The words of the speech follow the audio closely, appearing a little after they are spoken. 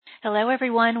Hello,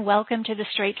 everyone. Welcome to the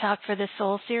Straight Talk for the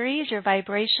Soul series, your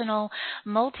vibrational,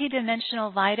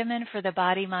 multidimensional vitamin for the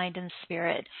body, mind, and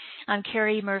spirit. I'm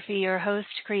Carrie Murphy, your host,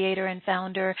 creator, and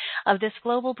founder of this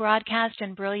global broadcast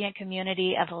and brilliant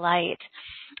community of light.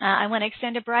 I want to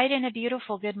extend a bright and a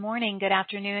beautiful good morning, good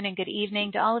afternoon, and good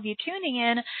evening to all of you tuning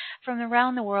in from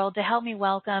around the world to help me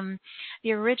welcome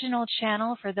the original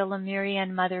channel for the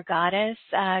Lemurian Mother Goddess,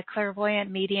 clairvoyant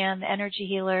medium, energy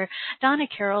healer. Donna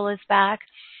Carroll is back.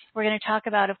 We're going to talk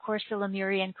about, of course, the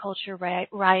Lemurian culture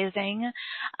rising,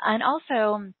 and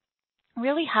also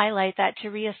really highlight that to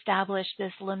reestablish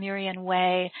this Lemurian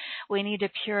way, we need to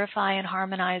purify and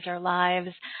harmonize our lives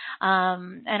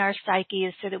and our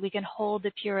psyches so that we can hold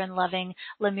the pure and loving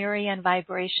Lemurian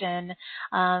vibration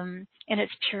in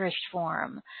its purest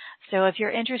form. So if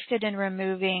you're interested in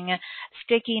removing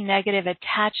sticky negative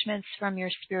attachments from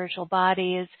your spiritual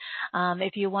bodies,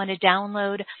 if you want to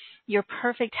download your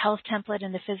perfect health template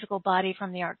in the physical body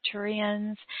from the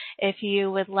Arcturians, if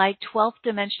you would like 12th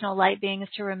dimensional light beings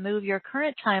to remove your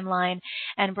current timeline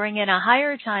and bring in a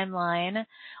higher timeline,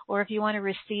 or if you want to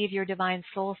receive your divine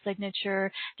soul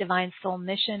signature, divine soul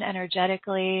mission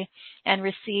energetically, and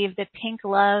receive the pink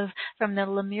love from the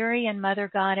Lemurian Mother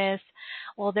Goddess,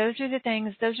 well, those are the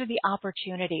things, those are the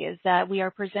opportunities that we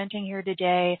are presenting here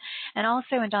today, and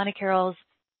also in Donna Carroll's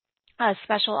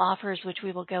special offers, which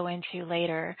we will go into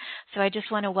later. So I just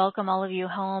want to welcome all of you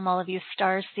home, all of you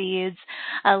star seeds,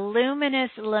 luminous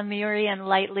Lemurian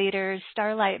light leaders,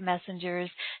 starlight messengers,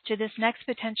 to this next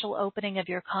potential opening of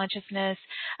your consciousness,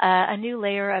 a new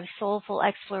layer of soulful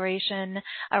exploration,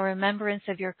 a remembrance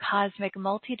of your cosmic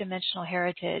multidimensional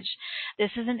heritage.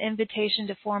 This is an invitation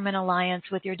to form an alliance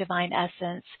with your divine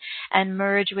essence and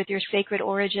merge with your sacred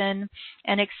origin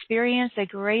and experience a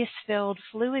grace-filled,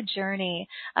 fluid journey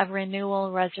of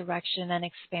renewal, resurrection, and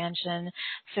expansion.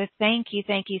 So thank you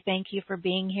for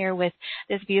being here with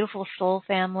this beautiful soul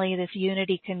family, this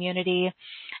unity community.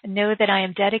 Know that I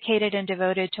am dedicated and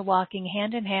devoted to walking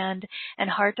hand in hand and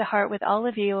heart to heart with all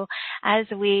of you as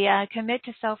we commit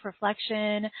to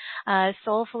self-reflection,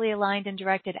 soulfully aligned and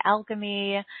directed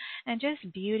alchemy, and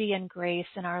just beauty and grace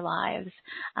in our lives.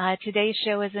 Today's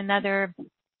show is another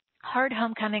Heart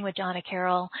Homecoming with Donna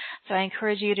Carroll. So I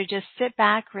encourage you to just sit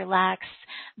back, relax,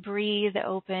 breathe,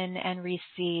 open, and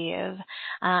receive.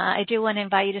 I do want to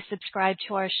invite you to subscribe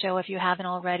to our show if you haven't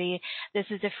already. This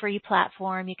is a free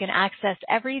platform. You can access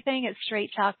everything at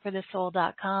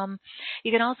straighttalkforthesoul.com.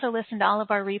 You can also listen to all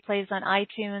of our replays on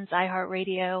iTunes,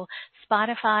 iHeartRadio,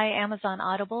 Spotify, Amazon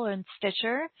Audible, and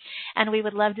Stitcher. And we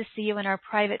would love to see you in our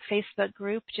private Facebook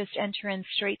group. Just enter in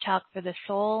Straight Talk for the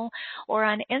Soul, or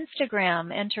on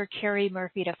Instagram, enter Carrie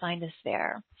Murphy to find us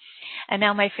there. And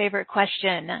now my favorite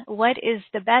question. What is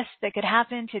the best that could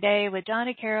happen today with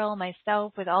Donna Carroll,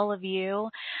 myself, with all of you?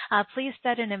 Please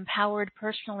set an empowered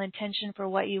personal intention for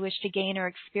what you wish to gain or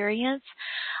experience.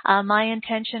 My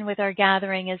intention with our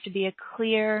gathering is to be a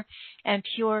clear and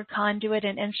pure conduit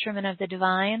and instrument of the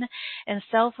divine and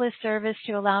selfless service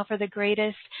to allow for the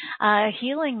greatest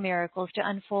healing miracles to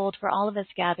unfold for all of us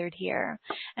gathered here,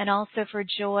 and also for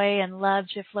joy and love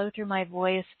to flow through my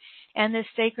voice and this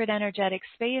sacred energetic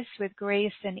space with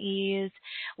grace and ease,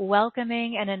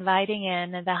 welcoming and inviting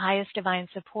in the highest divine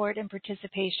support and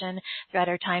participation throughout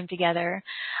our time together.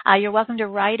 You're welcome to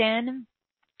write in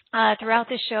throughout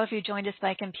this show. If you joined us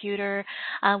by computer,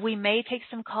 we may take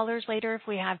some callers later if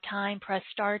we have time. Press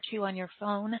 *2 on your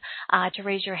phone to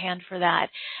raise your hand for that.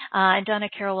 And Donna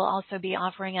Carroll will also be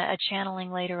offering a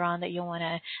channeling later on that you'll want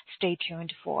to stay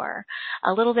tuned for.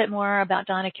 A little bit more about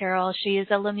Donna Carroll. She is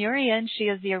a Lemurian. She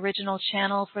is the original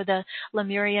channel for the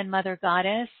Lemurian Mother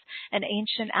Goddess, an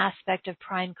ancient aspect of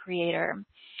Prime Creator.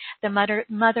 The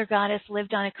Mother Goddess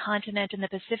lived on a continent in the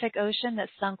Pacific Ocean that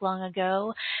sunk long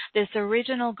ago. This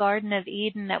original Garden of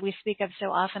Eden that we speak of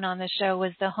so often on the show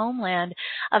was the homeland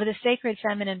of the sacred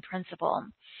feminine principle.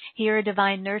 Here,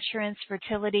 divine nurturance,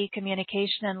 fertility,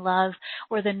 communication, and love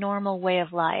were the normal way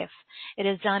of life. It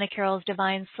is Donna Carroll's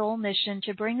divine soul mission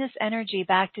to bring this energy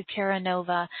back to Terra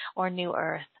Nova, or New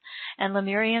Earth. And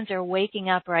Lemurians are waking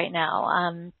up right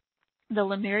now. The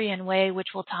Lemurian way, which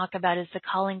we'll talk about, is the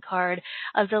calling card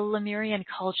of the Lemurian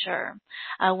culture.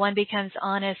 One becomes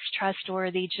honest,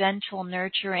 trustworthy, gentle,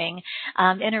 nurturing,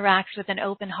 interacts with an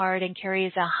open heart, and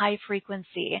carries a high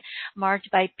frequency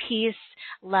marked by peace,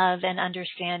 love, and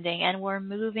understanding. And we're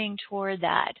moving toward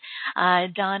that.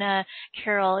 Donna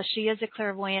Carroll, she is a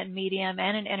clairvoyant medium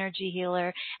and an energy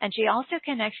healer, and she also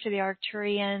connects to the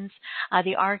Arcturians,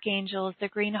 the archangels, the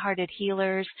green-hearted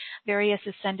healers, various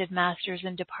ascended masters,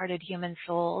 and departed human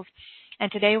souls.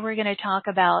 And today we're going to talk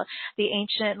about the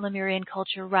ancient Lemurian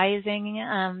culture rising.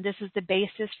 This is the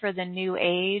basis for the new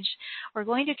age. We're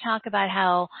going to talk about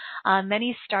how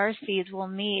many star seeds will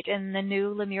meet in the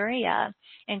new Lemuria,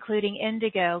 including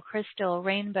indigo, crystal,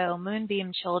 rainbow,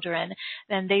 moonbeam children.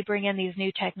 Then they bring in these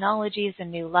new technologies and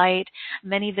new light.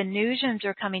 Many Venusians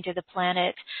are coming to the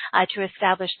planet to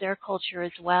establish their culture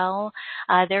as well.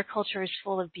 Their culture is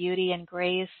full of beauty and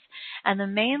grace. And the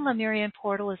main Lemurian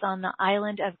portal is on the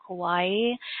island of Kauai,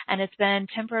 and it's been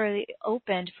temporarily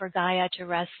opened for Gaia to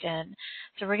rest in.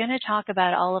 So we're going to talk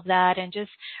about all of that and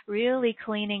just really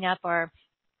cleaning up our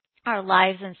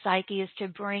lives and psyches to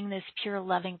bring this pure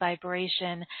loving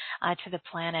vibration to the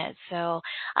planet. So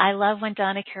I love when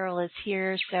Donna Carroll is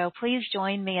here. So please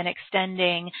join me in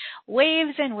extending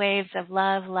waves and waves of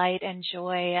love, light, and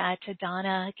joy to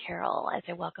Donna Carroll as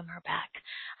I welcome her back.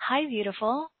 Hi,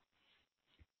 beautiful.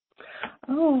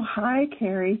 Oh, hi,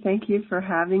 Carrie. Thank you for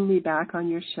having me back on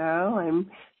your show. I'm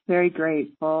very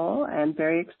grateful and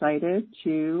very excited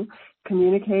to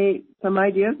communicate some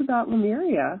ideas about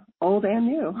Lemuria, old and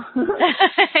new.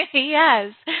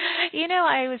 Yes. You know,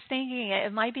 I was thinking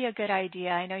it might be a good idea.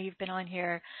 I know you've been on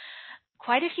here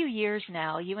quite a few years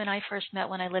now. You and I first met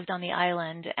when I lived on the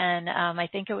island, and I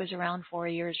think it was around 4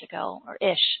 years ago, or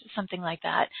ish, something like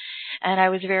that. And I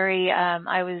was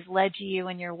I was led to you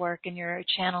and your work and your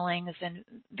channelings, and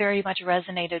very much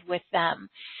resonated with them.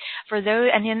 For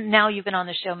those, and now you've been on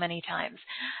the show many times.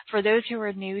 For those who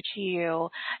are new to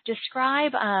you,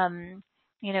 describe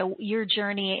your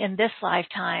journey in this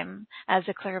lifetime as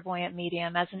a clairvoyant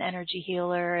medium, as an energy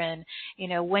healer, and,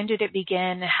 when did it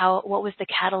begin? What was the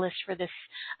catalyst for this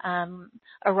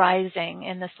arising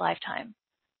in this lifetime?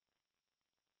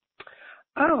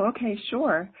 Oh, okay,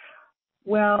 sure.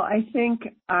 Well, I think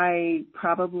I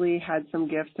probably had some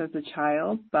gifts as a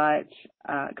child, but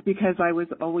because I was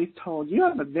always told, you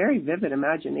have a very vivid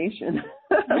imagination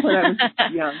when I was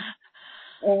young.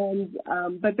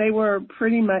 But they were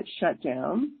pretty much shut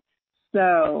down.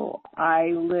 So I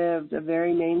lived a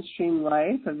very mainstream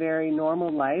life, a very normal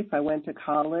life. I went to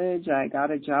college, I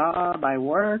got a job, I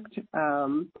worked,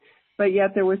 but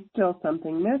yet there was still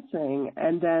something missing.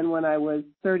 And then when I was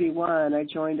 31, I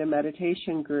joined a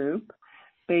meditation group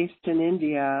based in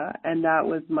India, and that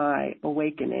was my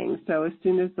awakening. So as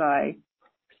soon as I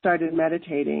started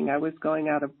meditating, I was going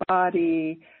out of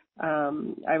body.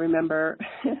 I remember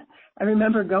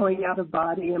going out of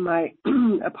body in my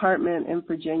apartment in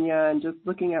Virginia and just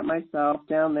looking at myself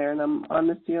down there, and I'm on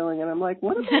the ceiling, and I'm like,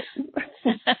 what's going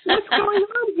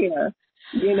on here?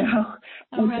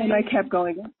 And right. Then I kept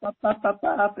going up,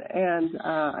 and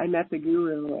I met the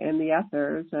guru in the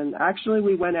ethers, and actually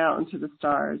we went out into the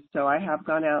stars. So I have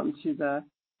gone out into the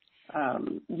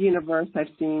universe. I've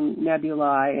seen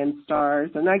nebulae and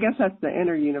stars, and I guess that's the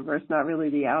inner universe, not really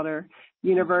the outer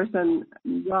universe. And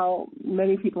well,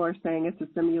 many people are saying it's a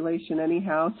simulation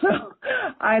anyhow, so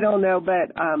I don't know.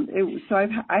 But I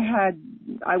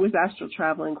was astral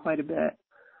traveling quite a bit,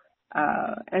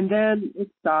 and then it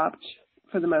stopped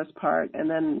for the most part, and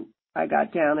then I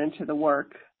got down into the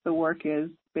work. The work is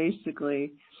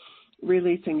basically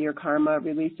releasing your karma,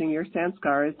 releasing your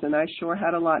sanskars, and I sure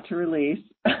had a lot to release.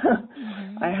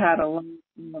 I had a lot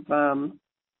of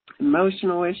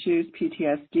emotional issues,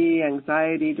 PTSD,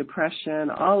 anxiety, depression,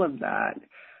 all of that.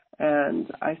 And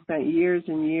I spent years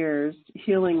and years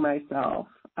healing myself,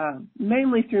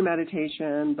 mainly through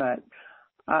meditation, but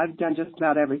I've done just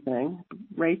about everything.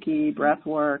 Reiki, breath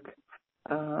work,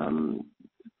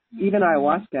 even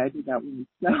ayahuasca, I did that once.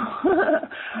 So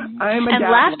I'm a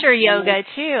And laughter yoga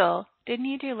too. Didn't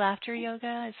you do laughter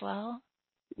yoga as well?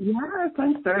 Yes,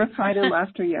 I'm certified in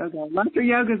laughter yoga. Laughter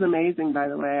yoga is amazing, by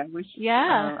the way. I wish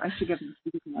I should get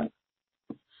that.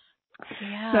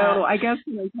 Yeah. So I guess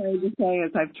what I'm trying to say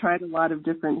is I've tried a lot of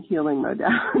different healing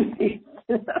modalities.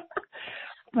 But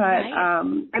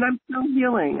and I'm still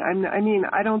healing.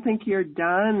 I don't think you're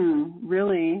done,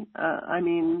 really.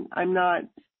 I'm not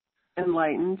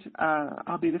enlightened.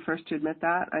 I'll be the first to admit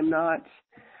that.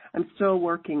 I'm still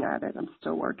working at it. I'm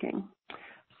still working.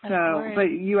 So,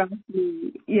 but you asked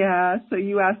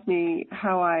me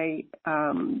how I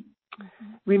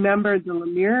remembered the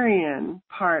Lemurian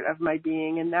part of my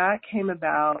being, and that came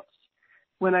about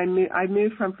when I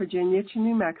moved from Virginia to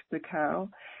New Mexico.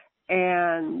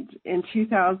 And in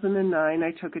 2009,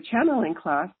 I took a channeling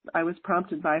class. I was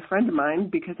prompted by a friend of mine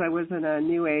because I was in a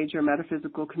New Age or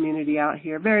metaphysical community out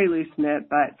here, very loose-knit,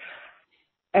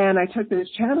 and I took this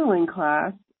channeling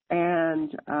class,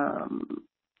 and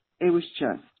it was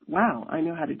just, wow, I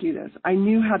know how to do this. I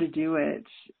knew how to do it,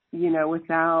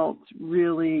 without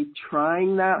really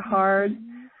trying that hard.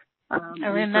 I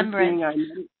remember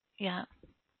it. Yeah.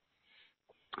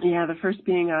 Yeah, the first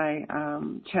being I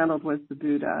channeled was the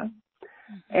Buddha,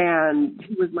 and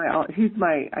he's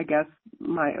my I guess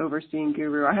my overseeing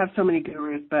guru. I have so many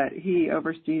gurus, but he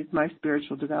oversees my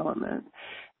spiritual development.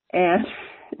 And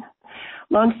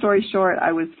long story short,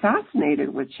 I was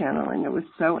fascinated with channeling. It was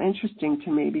so interesting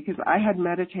to me because I had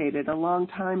meditated a long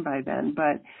time by then,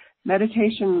 but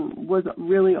meditation was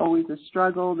really always a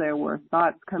struggle. There were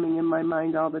thoughts coming in my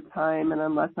mind all the time, and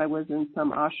unless I was in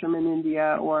some ashram in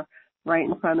India or right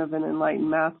in front of an enlightened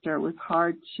master, it was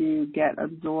hard to get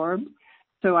absorbed.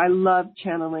 So I loved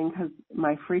channeling because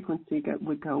my frequency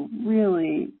would go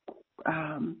really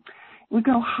would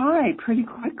go high pretty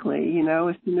quickly, you know,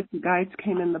 as soon as the guides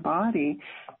came in the body,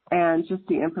 and just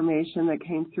the information that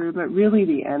came through, but really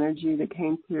the energy that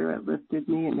came through, it lifted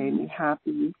me, it made me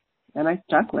happy, and I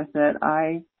stuck with it.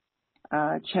 I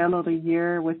channeled a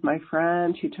year with my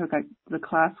friend who took the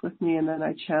class with me, and then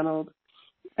I channeled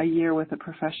a year with a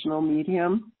professional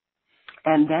medium.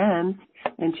 And then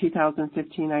in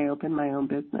 2015, I opened my own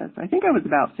business. I think I was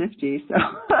about 50, so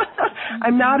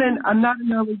I'm not an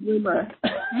early bloomer.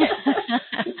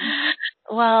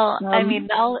 Well, I mean,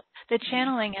 the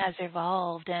channeling has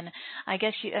evolved, and I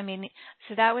guess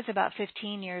so that was about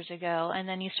 15 years ago, and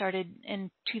then you started in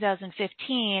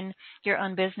 2015 your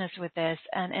own business with this,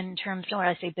 and in terms, don't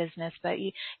want to say business, but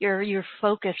your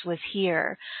focus was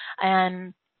here,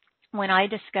 and when I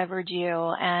discovered you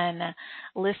and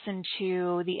listened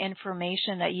to the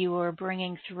information that you were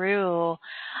bringing through,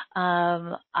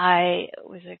 I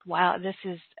was like, wow,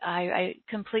 I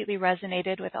completely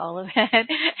resonated with all of it.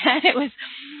 And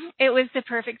it was the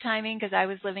perfect timing because I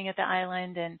was living at the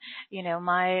island, and, you know,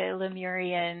 my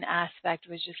Lemurian aspect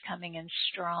was just coming in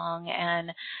strong.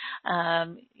 And,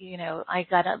 you know, I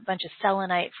got a bunch of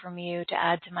selenite from you to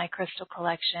add to my crystal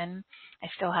collection. I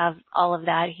still have all of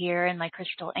that here in my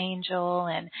crystal angel,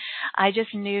 and I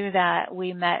just knew that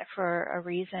we met for a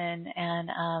reason.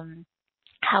 And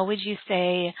how would you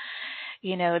say,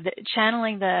 you know,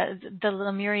 channeling the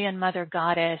Lemurian Mother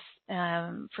Goddess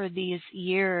for these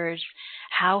years,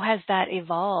 how has that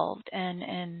evolved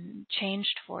and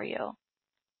changed for you?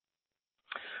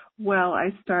 Well, I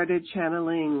started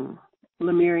channeling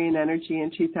Lemurian energy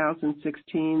in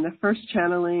 2016. The first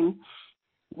channeling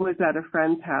was at a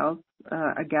friend's house,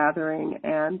 a gathering,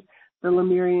 and the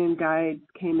Lemurian guides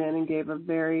came in and gave a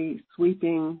very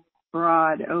sweeping,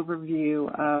 broad overview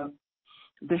of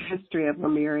the history of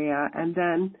Lemuria. And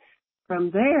then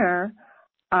from there,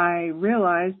 I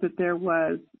realized that there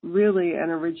was really an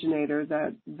originator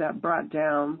that brought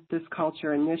down this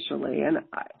culture initially. And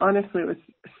honestly, it was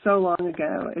so long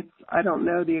ago. I don't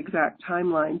know the exact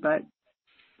timeline, but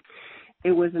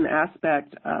it was an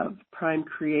aspect of Prime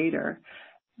Creator.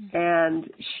 And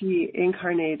she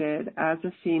incarnated as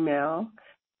a female,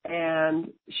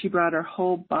 and she brought her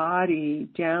whole body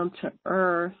down to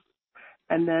earth,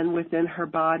 and then within her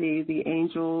body, the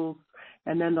angels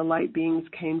and then the light beings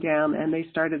came down, and they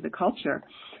started the culture.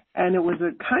 And it was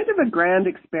a kind of a grand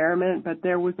experiment, but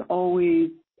there was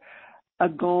always a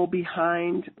goal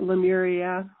behind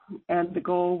Lemuria, and the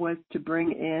goal was to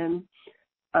bring in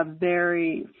a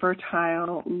very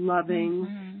fertile,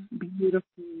 loving,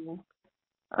 beautiful,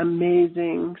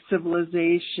 amazing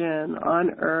civilization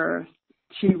on Earth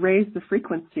to raise the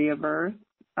frequency of Earth,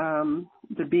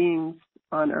 the beings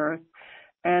on Earth.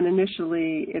 And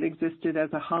initially it existed as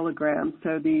a hologram.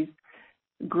 So these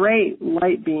great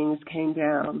light beings came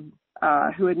down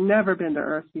who had never been to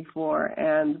Earth before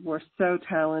and were so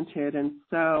talented and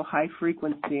so high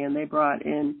frequency, and they brought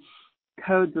in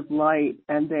codes of light,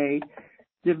 and they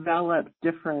developed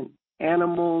different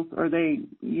animals, or they,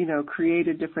 you know,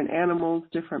 created different animals,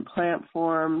 different plant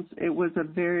forms. It was a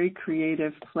very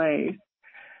creative place.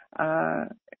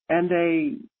 And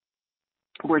they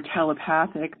were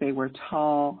telepathic, they were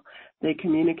tall, they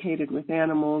communicated with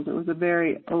animals. It was a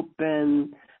very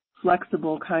open,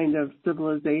 flexible kind of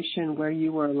civilization where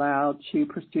you were allowed to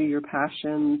pursue your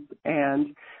passions,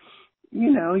 and,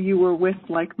 you know, you were with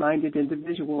like-minded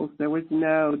individuals. There was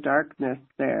no darkness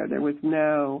there. There was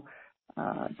no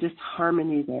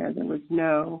disharmony there. There was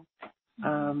no,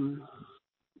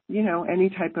 you know, any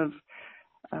type of,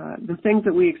 the things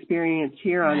that we experience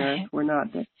here on Earth were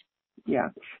not there. Yeah.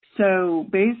 So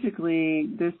basically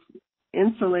this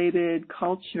insulated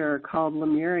culture called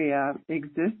Lemuria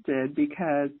existed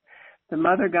because the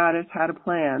Mother Goddess had a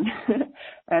plan,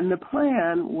 and the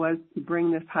plan was to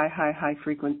bring this high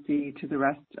frequency to the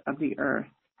rest of the Earth.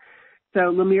 So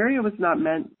Lemuria was not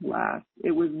meant to last.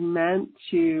 It was meant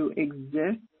to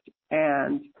exist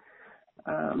and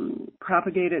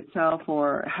propagate itself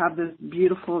or have this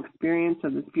beautiful experience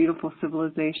of this beautiful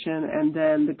civilization. And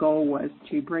then the goal was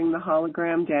to bring the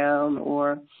hologram down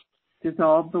or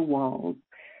dissolve the walls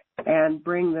and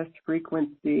bring this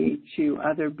frequency to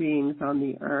other beings on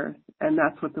the earth. And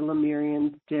that's what the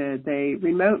Lemurians did. They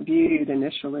remote viewed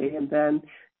initially, and then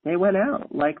they went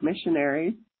out like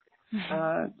missionaries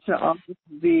to all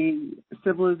the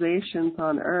civilizations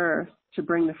on earth to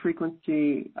bring the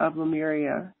frequency of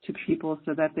Lemuria to people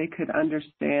so that they could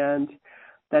understand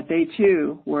that they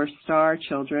too were star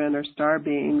children or star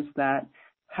beings that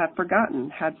had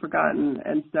forgotten.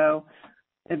 And so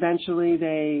eventually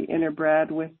they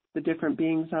interbred with the different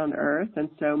beings on earth. And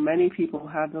so many people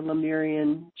have the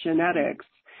Lemurian genetics.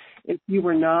 If you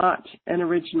were not an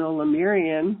original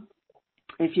Lemurian,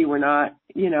 if you were not,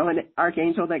 an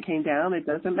archangel that came down, it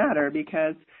doesn't matter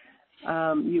because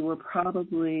you were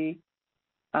probably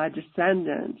a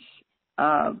descendant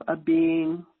of a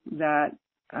being that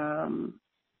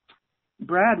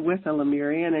bred with a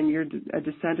Lemurian, and you're a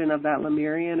descendant of that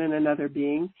Lemurian and another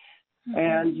being,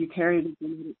 and you carry the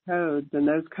genetic codes, and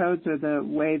those codes are the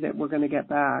way that we're going to get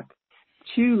back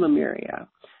to Lemuria.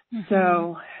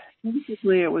 So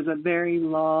basically it was a very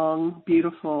long,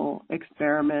 beautiful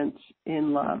experiment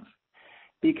in love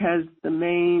because the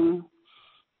main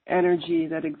energy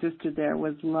that existed there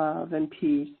was love and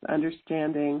peace,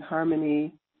 understanding,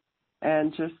 harmony,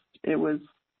 and just, it was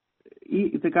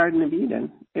the Garden of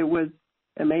Eden. It was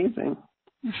amazing.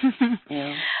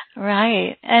 Yeah.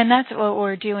 Right. And that's what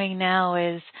we're doing now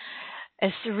is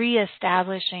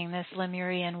reestablishing this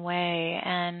Lemurian way.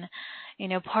 And,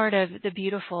 part of the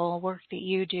beautiful work that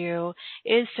you do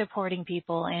is supporting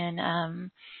people in,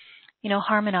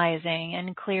 harmonizing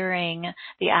and clearing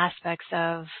the aspects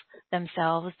of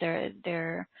themselves,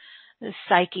 their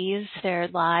psyches, their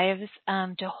lives,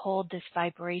 to hold this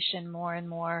vibration more and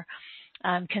more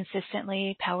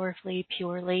consistently, powerfully,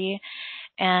 purely.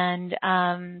 And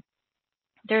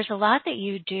there's a lot that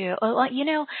you do.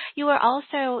 You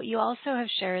also have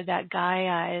shared that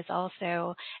Gaia is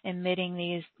also emitting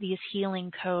these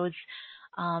healing codes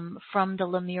from the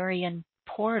Lemurian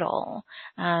portal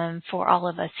for all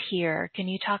of us here. Can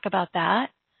you talk about that?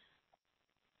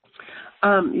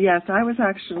 Yes, I was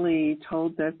actually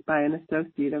told this by an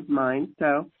associate of mine.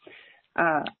 So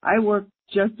I work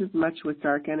just as much with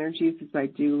dark energies as I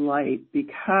do light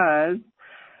because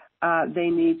they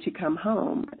need to come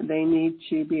home. They need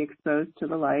to be exposed to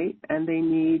the light, and they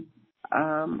need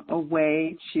a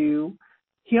way to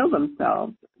heal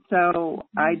themselves. So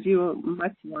I do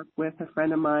much work with a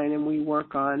friend of mine, and we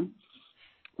work on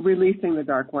releasing the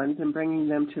dark ones and bringing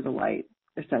them to the light,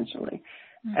 essentially.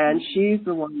 And she's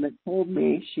the one that told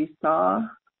me she saw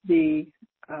the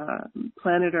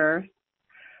planet Earth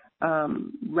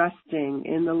resting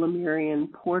in the Lemurian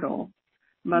portal,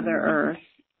 Mother Earth.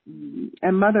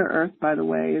 And Mother Earth, by the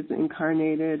way, is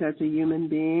incarnated as a human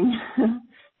being.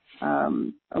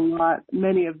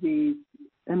 Many of these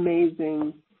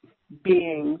amazing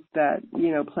beings that,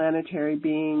 planetary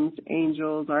beings,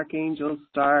 angels, archangels,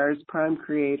 stars, prime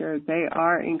creator, they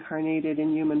are incarnated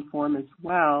in human form as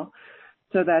well,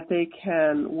 so that they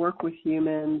can work with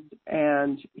humans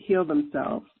and heal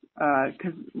themselves.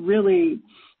 Because really,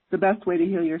 the best way to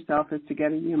heal yourself is to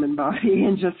get a human body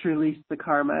and just release the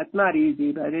karma. It's not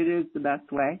easy, but it is the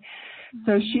best way.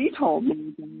 So she told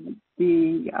me that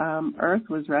the Earth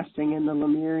was resting in the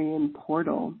Lemurian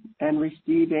portal and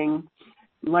receiving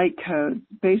light codes,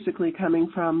 basically coming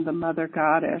from the Mother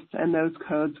Goddess, and those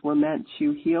codes were meant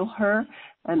to heal her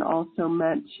and also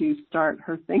meant to start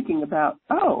her thinking about,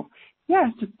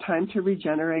 yes, it's time to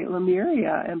regenerate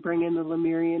Lemuria and bring in the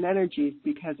Lemurian energies,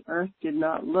 because Earth did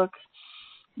not look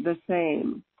the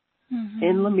same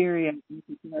in Lemuria as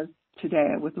it does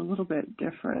today. It was a little bit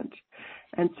different.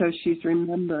 And so she's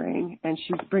remembering, and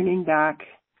she's bringing back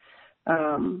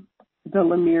the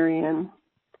Lemurian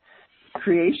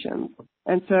creation.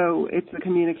 And so it's a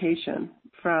communication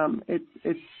from,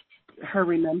 it's her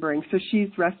remembering. So she's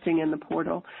resting in the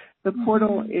portal. The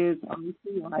portal is on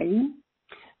Kauai.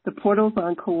 The portal's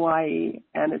on Kauai,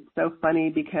 and it's so funny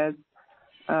because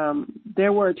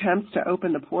there were attempts to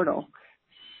open the portal.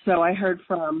 So I heard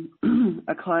from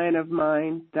a client of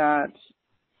mine that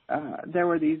there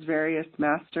were these various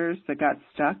masters that got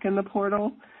stuck in the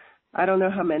portal. I don't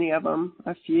know how many of them,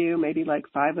 a few, maybe like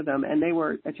 5 of them, and they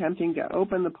were attempting to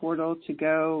open the portal to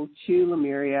go to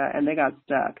Lemuria, and they got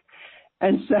stuck.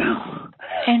 And so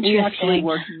we actually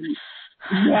worked.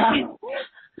 Yeah.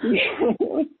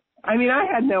 I mean, I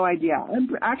had no idea. I'm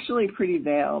actually pretty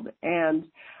veiled, and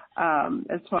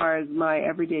as far as my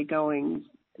everyday goings,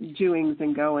 doings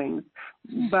and goings.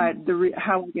 But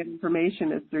how I get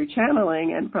information is through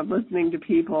channeling and from listening to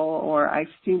people, or I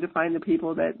seem to find the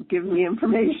people that give me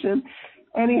information.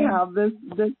 Anyhow, this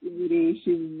lady,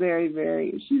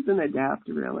 she's an adept,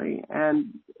 really,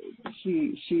 and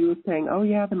she was saying, oh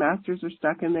yeah, the masters are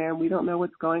stuck in there and we don't know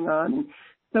what's going on. And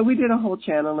so we did a whole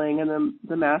channeling, and then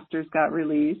the masters got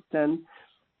released, and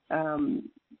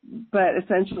but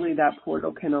essentially that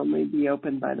portal can only be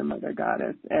opened by the Mother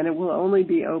Goddess, and it will only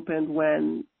be opened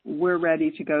when we're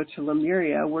ready to go to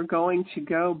Lemuria. We're going to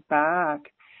go back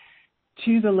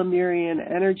to the Lemurian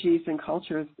energies and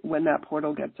cultures when that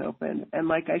portal gets opened. And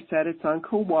like I said, it's on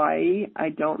Kauai. I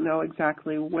don't know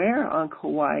exactly where on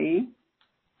Kauai.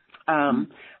 I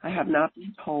have not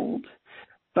been told,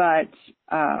 but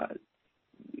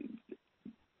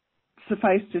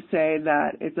suffice to say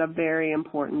that it's a very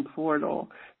important portal.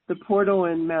 The portal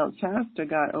in Mount Shasta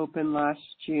got opened last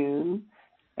June,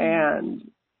 and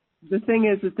the thing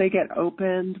is that they get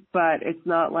opened, but it's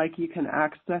not like you can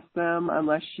access them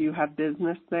unless you have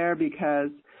business there, because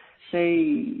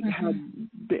they had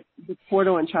the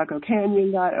portal in Chaco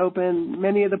Canyon got open.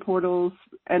 Many of the portals,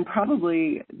 and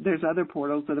probably there's other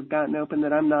portals that have gotten open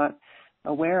that I'm not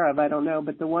aware of. I don't know,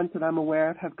 but the ones that I'm aware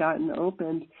of have gotten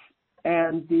opened,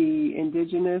 and the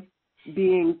indigenous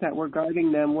beings that were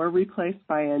guarding them were replaced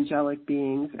by angelic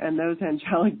beings, and those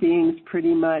angelic beings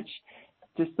pretty much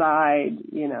decide,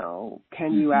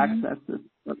 can you access this?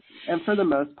 And for the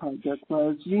most part, they're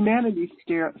closed. Humanity's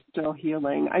still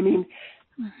healing. I mean,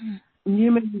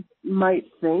 humans might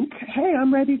think, hey,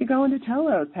 I'm ready to go into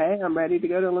Telos. Hey, I'm ready to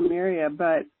go to Lemuria.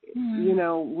 But,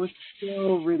 we're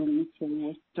still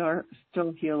releasing. We're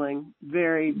still healing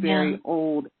very, very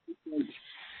old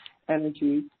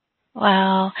energies.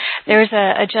 Wow. There's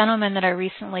a gentleman that I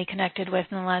recently connected with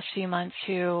in the last few months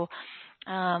who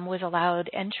was allowed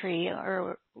entry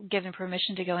or given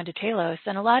permission to go into Telos.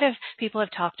 And a lot of people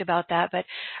have talked about that, but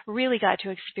really got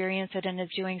to experience it and is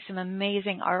doing some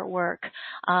amazing artwork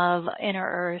of Inner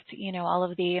Earth, all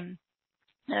of the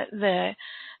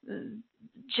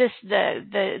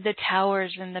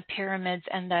towers and the pyramids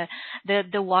and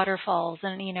the waterfalls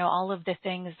and, all of the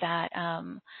things that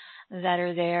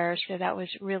are there. So that was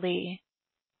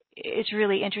it's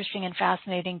really interesting and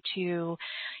fascinating to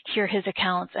hear his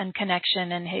accounts and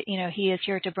connection. And, he is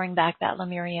here to bring back that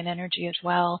Lemurian energy as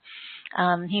well.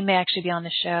 He may actually be on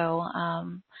the show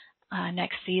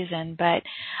next season. But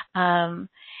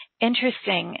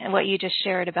interesting what you just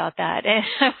shared about that,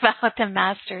 about the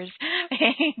masters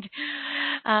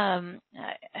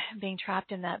being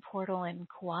trapped in that portal in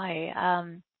Kauai.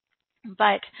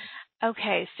 But,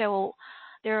 okay, so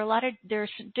there's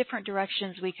different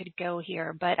directions we could go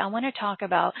here, but I want to talk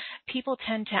about, people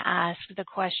tend to ask the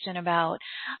question about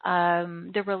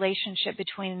the relationship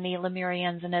between the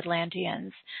Lemurians and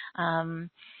Atlanteans.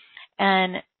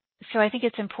 And so I think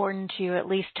it's important to at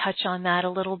least touch on that a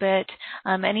little bit.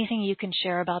 Anything you can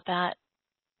share about that?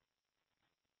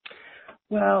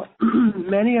 Well,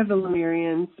 many of the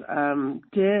Lemurians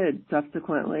did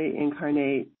subsequently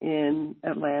incarnate in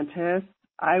Atlantis.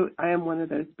 I am one of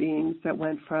those beings that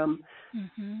went from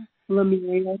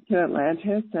Lemuria to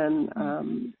Atlantis,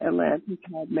 and Atlantis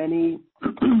had many,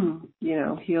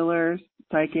 healers,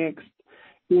 psychics,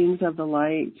 beings of the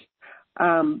light.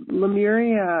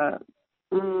 Lemuria,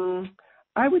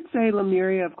 I would say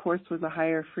Lemuria, of course, was a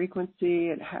higher frequency.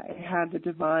 It had the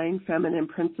divine feminine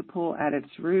principle at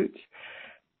its root.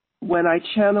 When I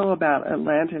channel about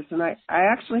Atlantis, and I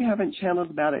actually haven't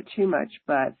channeled about it too much,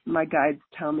 but my guides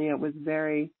tell me it was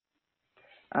very,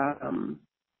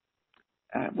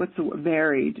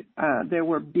 varied. There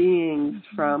were beings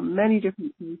from many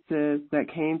different places that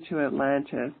came to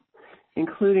Atlantis,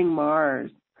 including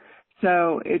Mars.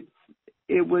 So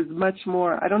it was much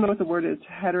more, I don't know what the word is,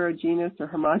 heterogeneous or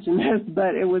homogeneous,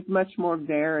 but it was much more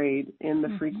varied in the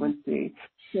frequency.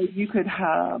 So you could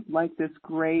have like this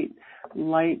great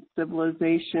light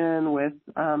civilization with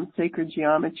sacred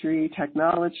geometry,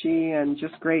 technology, and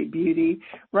just great beauty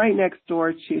right next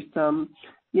door to some,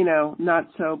 not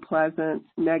so pleasant,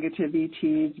 negative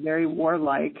ETs, very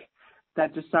warlike,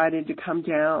 that decided to come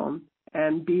down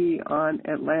and be on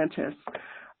Atlantis.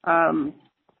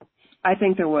 I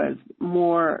think there was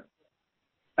more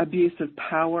abuse of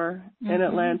power in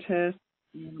Atlantis,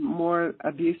 more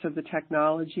abuse of the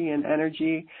technology and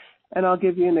energy. And I'll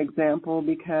give you an example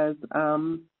because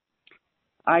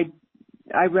I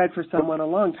read for someone a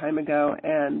long time ago,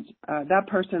 and that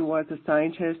person was a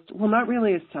scientist. Well, not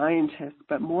really a scientist,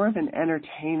 but more of an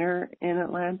entertainer in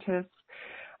Atlantis,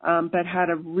 but had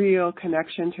a real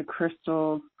connection to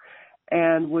crystals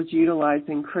and was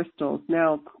utilizing crystals.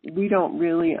 Now, we don't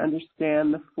really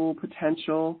understand the full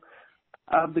potential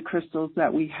of the crystals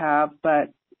that we have, but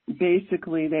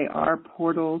basically they are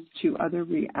portals to other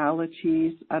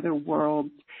realities, other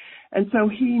worlds. And so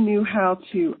he knew how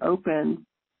to open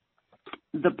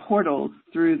the portals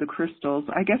through the crystals.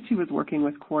 I guess he was working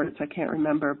with quartz, I can't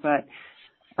remember, but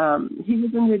he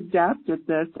was in adept at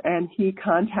this, and he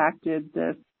contacted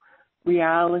this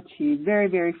reality very,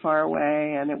 very far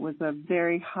away, and it was a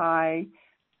very high,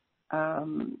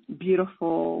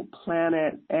 beautiful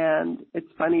planet. And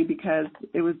it's funny because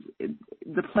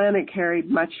the planet carried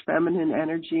much feminine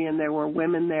energy, and there were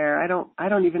women there. I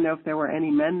don't even know if there were any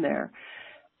men there.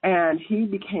 And he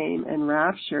became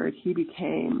enraptured. He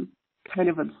became kind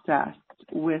of obsessed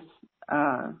with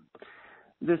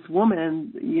this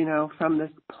woman, from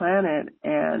this planet,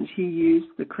 and he used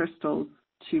the crystals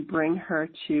to bring her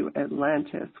to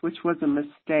Atlantis, which was a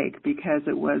mistake because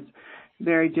it was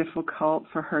very difficult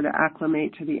for her to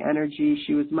acclimate to the energy.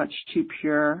 She was much too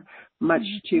pure, much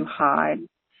too high,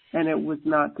 and it was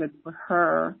not good for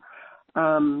her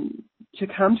to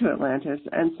come to Atlantis.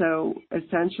 And so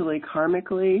essentially,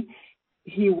 karmically,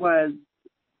 he was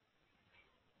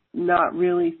not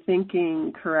really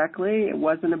thinking correctly. It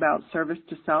wasn't about service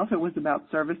to self. It was about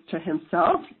service to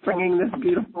himself, bringing this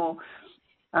beautiful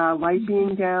light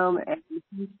being down, and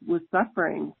he was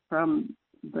suffering from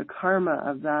the karma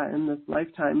of that in this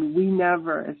lifetime. We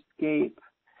never escape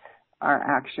our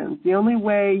actions. The only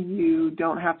way you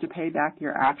don't have to pay back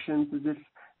your actions is if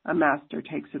a master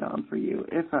takes it on for you,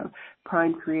 if a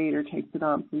prime creator takes it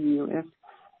on for you, if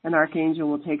an archangel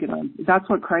will take it on. That's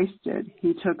what Christ did.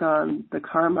 He took on the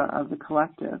karma of the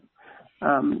collective.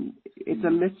 It's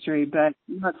a mystery, but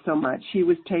not so much. He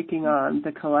was taking on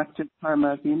the collective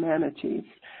karma of humanity.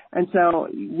 And so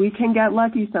we can get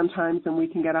lucky sometimes, and we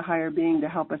can get a higher being to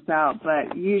help us out,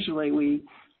 but usually we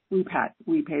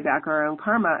pay back our own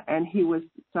karma, and he was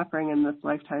suffering in this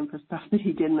lifetime for stuff that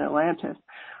he did in Atlantis.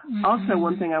 Mm-hmm. Also,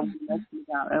 one thing I want to mention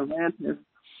about Atlantis,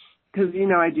 because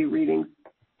I do readings,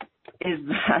 is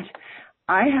that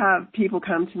I have people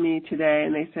come to me today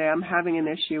and they say, I'm having an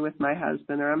issue with my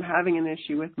husband, or I'm having an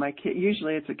issue with my kid.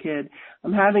 Usually it's a kid.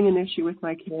 I'm having an issue with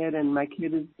my kid, and my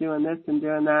kid is doing this and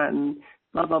doing that and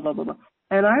blah, blah, blah, blah, blah.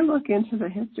 And I look into the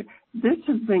history. This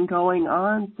has been going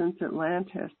on since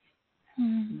Atlantis.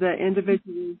 Mm-hmm. The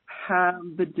individuals have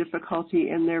the difficulty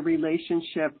in their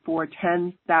relationship for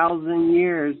 10,000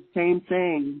 years. Same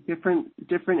thing,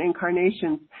 different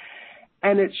incarnations.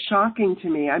 And it's shocking to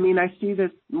me. I mean, I see this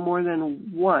more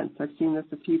than once. I've seen this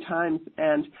a few times,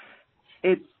 and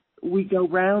we go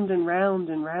round and round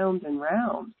and round and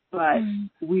round. But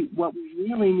what we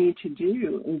really need to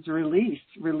do is release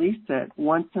it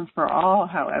once and for all,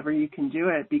 however you can do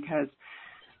it, because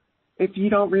if you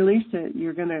don't release it,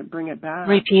 you're going to bring it back.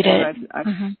 Repeat it.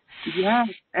 Yeah,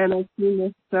 and I've seen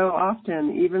this so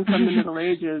often, even from the Middle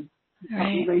Ages,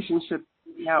 right. Relationships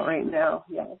out right now,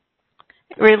 yeah.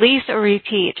 Release or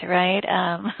repeat, right?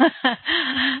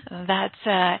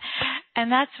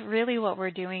 That's really what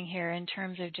we're doing here in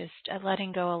terms of just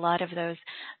letting go a lot of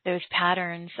those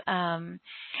patterns.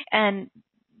 And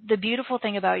the beautiful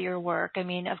thing about your work, I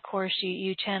mean, of course,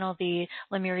 you channel the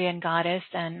Lemurian goddess,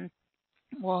 and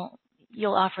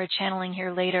you'll offer a channeling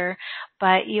here later,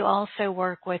 but you also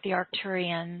work with the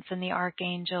Arcturians and the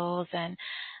archangels and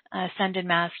ascended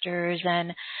masters,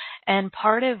 and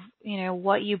part of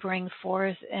what you bring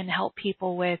forth and help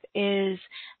people with is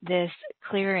this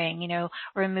clearing,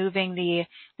 removing the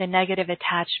negative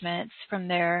attachments from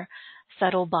their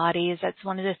subtle bodies. That's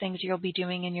one of the things you'll be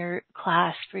doing in your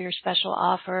class for your special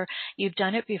offer. You've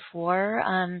done it before,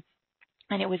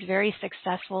 and it was very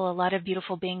successful. A lot of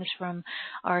beautiful beings from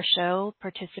our show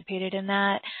participated in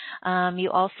that.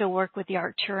 You also work with the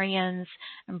Arcturians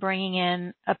and bringing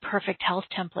in a perfect health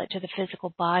template to the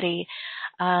physical body.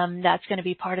 That's going to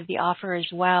be part of the offer as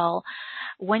well.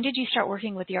 When did you start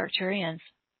working with the Arcturians?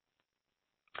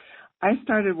 I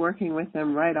started working with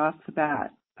them right off the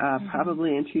bat,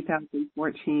 probably in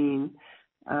 2014.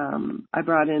 I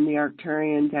brought in the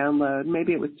Arcturian download.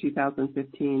 Maybe it was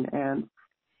 2015, and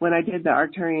when I did the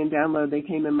Arcturian download, they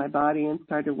came in my body and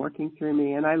started working through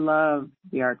me. And I love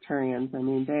the Arcturians. I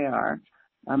mean, they are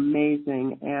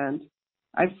amazing. And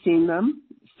I've seen them.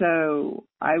 So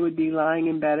I would be lying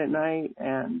in bed at night,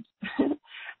 and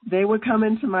they would come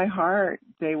into my heart.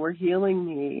 They were healing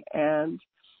me. And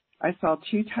I saw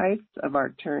two types of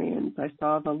Arcturians. I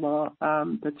saw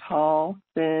the tall,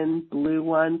 thin, blue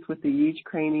ones with the huge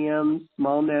cranium,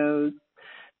 small nose,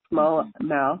 small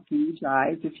mouth, huge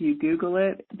eyes. If you Google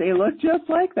it, they look just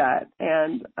like that,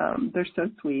 and they're so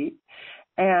sweet.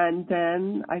 And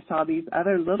then I saw these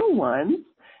other little ones.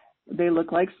 They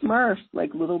look like Smurfs,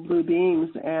 like little blue beings,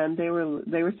 and they were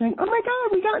saying, "Oh my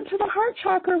God, we got into the heart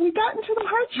chakra! We got into the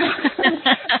heart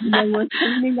chakra!" And they were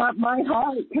cleaning up my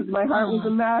heart because my heart was a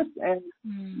mess, and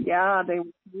yeah, they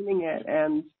were cleaning it.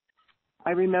 And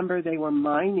I remember they were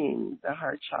mining the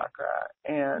heart chakra,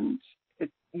 and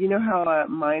you know how a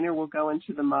miner will go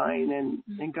into the mine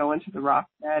and go into the rock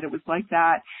bed? It was like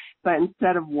that, but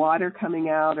instead of water coming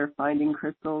out or finding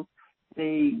crystals,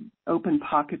 they opened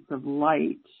pockets of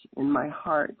light in my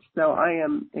heart. So I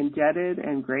am indebted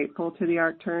and grateful to the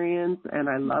Arcturians, and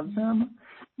I love them.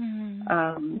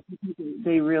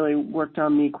 They really worked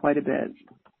on me quite a bit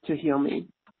to heal me.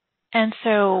 And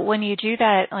so when you do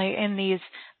that, like in these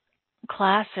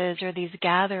classes or these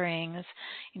gatherings,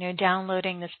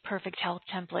 downloading this perfect health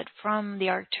template from the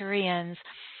Arcturians,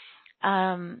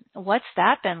 what's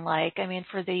that been like? I mean,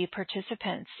 for the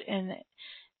participants in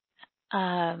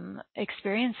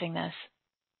experiencing this?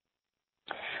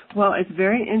 Well, it's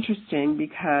very interesting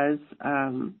because,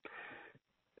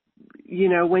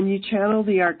 when you channel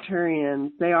the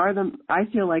Arcturians, I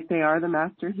feel like they are the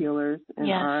master healers in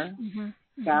our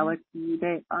galaxy.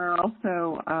 They are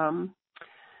also,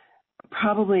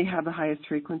 probably have the highest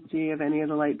frequency of any of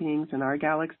the light beings in our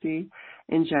galaxy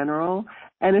in general.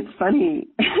 And it's funny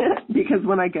because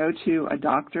when I go to a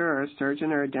doctor or a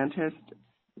surgeon or a dentist,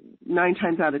 9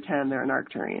 times out of 10, they're an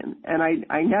Arcturian. And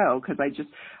I know because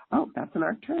that's an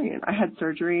Arcturian. I had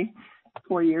surgery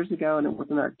 4 years ago and it was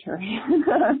an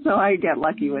Arcturian. So I get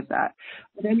lucky with that.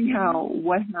 But anyhow,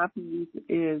 what happens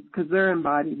is, because they're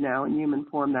embodied now in human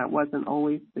form, that wasn't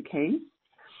always the case.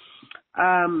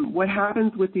 What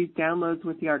happens with these downloads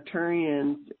with the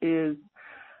Arcturians is,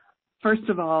 first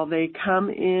of all, they come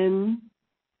in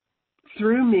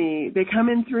through me,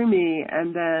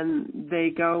 and then they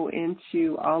go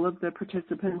into all of the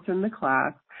participants in the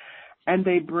class, and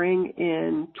they bring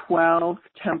in 12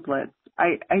 templates.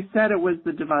 I said it was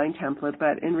the divine template,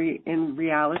 but in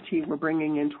reality, we're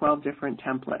bringing in 12 different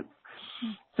templates.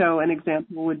 So an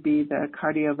example would be the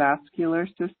cardiovascular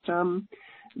system,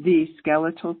 the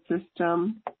skeletal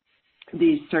system,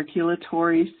 the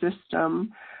circulatory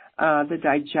system, the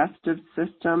digestive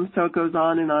system. So it goes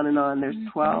on and on and on. There's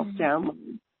 12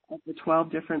 downloads of the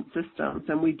 12 different systems,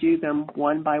 and we do them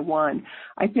one by one.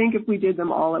 I think if we did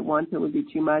them all at once, it would be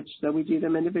too much, so we do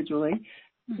them individually.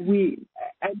 And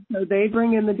so they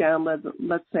bring in the download,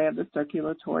 let's say, of the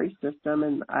circulatory system,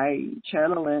 and I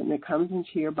channel it, and it comes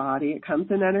into your body. It comes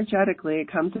in energetically.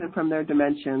 It comes in from their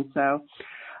dimension. So,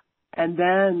 and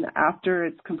then after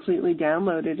it's completely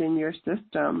downloaded in your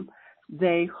system,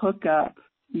 they hook up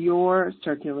your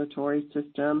circulatory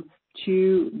system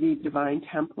to the divine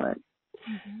template.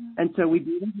 And so we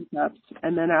do the hookups,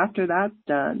 and then after that's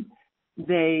done,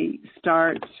 they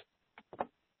start,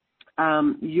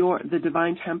 the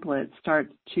divine template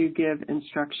starts to give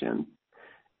instructions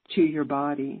to your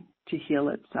body to heal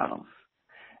itself.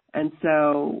 And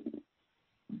so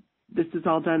this is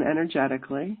all done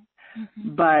energetically.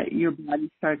 But your body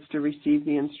starts to receive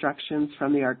the instructions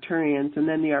from the Arcturians, and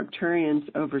then the Arcturians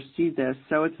oversee this.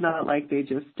 So it's not like they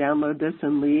just download this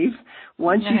and leave.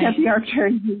 Once you get the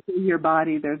Arcturians in your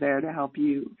body, they're there to help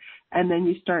you. And then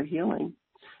you start healing.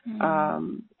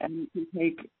 And it can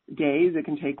take days. It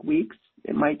can take weeks.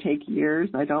 It might take years.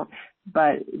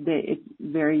 But it's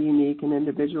very unique and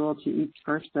individual to each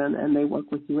person, and they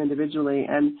work with you individually.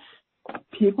 And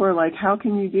people are like, how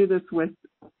can you do this with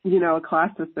a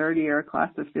class of 30 or a class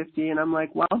of 50? And I'm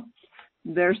like, well,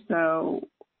 they're so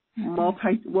they're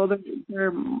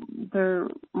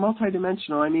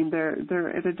multidimensional. I mean,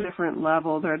 they're at a different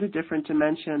level. They're at a different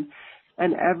dimension.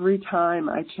 And every time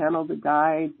I channel the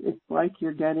guides, it's like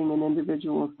you're getting an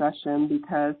individual session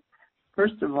because,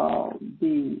 first of all,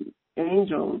 the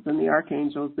angels and the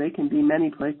archangels, they can be many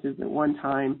places at one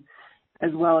time,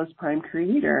 as well as Prime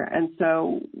Creator. And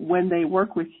so when they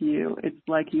work with you, it's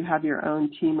like you have your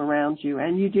own team around you,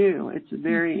 and you do. It's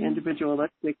very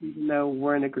individualistic, even though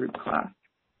we're in a group class.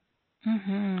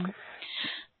 So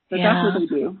that's what they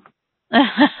do.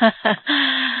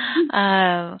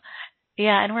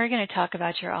 And we're going to talk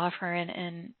about your offer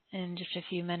in just a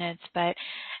few minutes.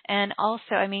 And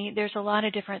also, I mean, there's a lot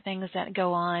of different things that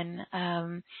go on,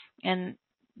 and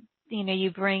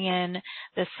you bring in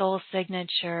the soul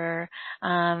signature,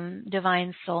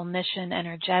 divine soul mission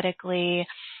energetically,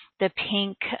 the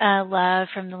pink love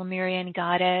from the Lemurian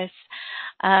goddess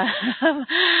in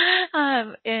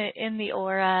the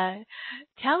aura.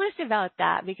 Tell us about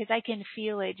that, because I can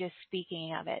feel it just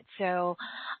speaking of it. So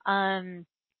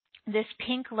this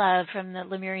pink love from the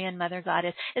Lemurian mother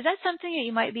goddess, is that something that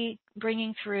you might be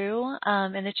bringing through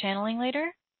in the channeling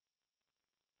later?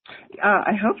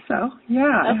 I hope so.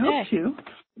 Yeah, I hope Okay. to.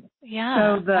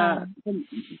 Yeah. So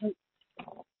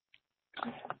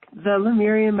the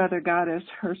Lemurian Mother Goddess,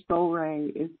 her soul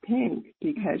ray is pink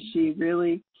because she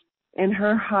really, in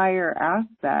her higher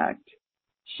aspect,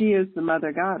 she is the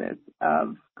Mother Goddess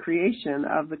of creation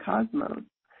of the cosmos.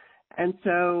 And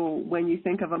so when you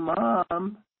think of a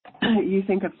mom, you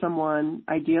think of someone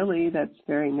ideally that's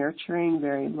very nurturing,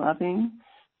 very loving,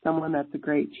 someone that's a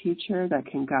great teacher that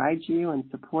can guide you and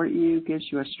support you, gives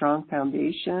you a strong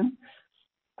foundation.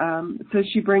 So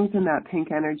she brings in that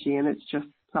pink energy, and it's just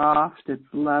soft, it's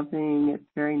loving, it's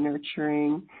very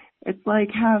nurturing. It's like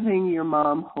having your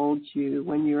mom hold you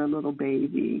when you're a little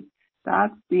baby.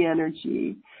 That's the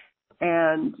energy.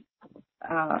 And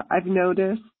I've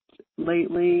noticed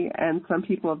lately, and some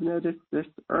people have noticed this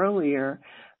earlier,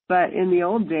 but in the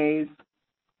old days,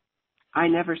 I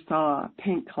never saw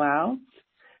pink clouds.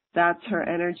 That's her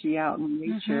energy out in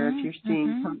nature. If you're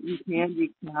seeing something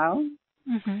candy clouds,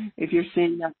 if you're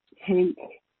seeing that pink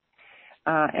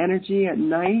energy at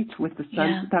night with the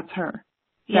sun, that's her.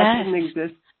 That didn't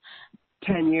exist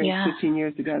 10 years, 15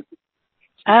 years ago.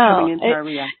 She's coming into our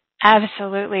reality.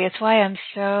 Absolutely. It's why I'm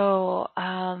so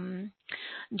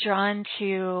drawn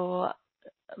to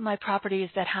my properties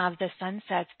that have the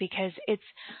sunsets, because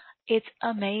it's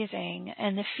amazing,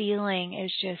 and the feeling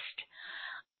is just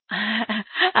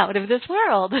out of this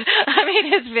world. I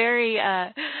mean, it's very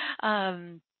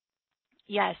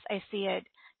yes, I see it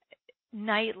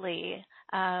nightly,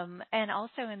 and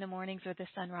also in the mornings where the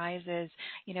sun rises,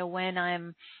 when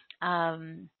I'm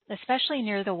especially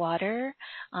near the water,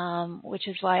 which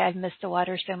is why I've missed the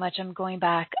water so much. I'm going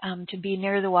back to be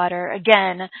near the water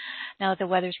again now that the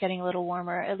weather's getting a little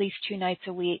warmer, at least 2 nights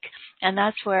a week, and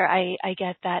that's where I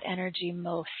get that energy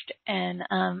most. And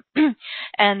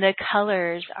and the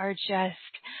colors are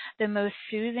just the most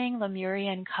soothing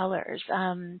Lemurian colors.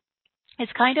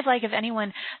 It's kind of like, if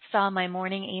anyone saw my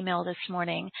morning email this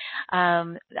morning,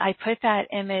 I put that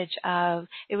image of,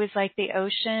 it was like the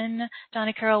ocean,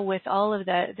 Donna Carol, with all of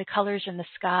the colors in the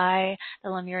sky,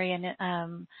 the Lemurian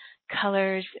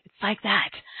colors. It's like that.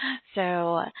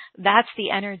 So that's the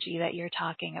energy that you're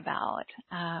talking about.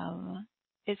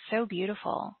 It's so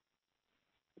beautiful.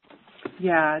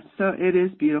 Yeah, so it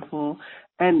is beautiful.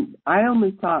 And I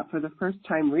only saw it for the first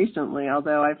time recently,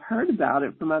 although I've heard about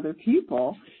it from other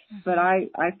people. But I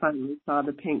finally saw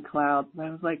the pink clouds, and I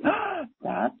was like, oh,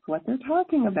 that's what they're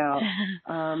talking about.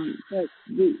 But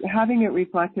having it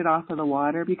reflected off of the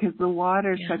water, because the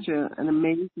water is such an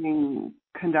amazing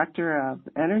conductor of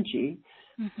energy.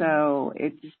 So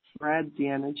it just spreads the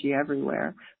energy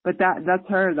everywhere. But that's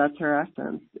her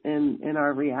essence in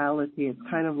our reality. It's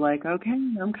kind of like, okay,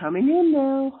 I'm coming in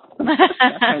now.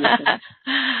 That kind of thing.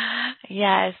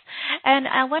 Yes. And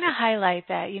I want to highlight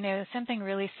that, something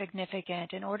really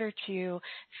significant in order to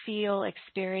feel,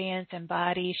 experience,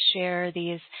 embody, share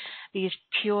these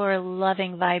pure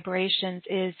loving vibrations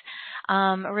is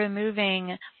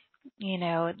removing,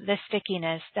 the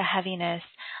stickiness, the heaviness,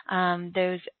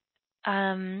 those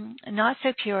not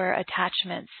so pure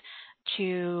attachments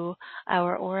to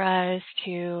our auras,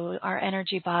 to our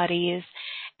energy bodies.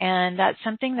 And that's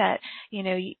something that,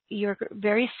 you're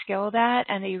very skilled at,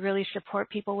 and that you really support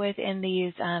people with in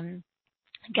these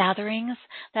gatherings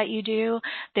that you do.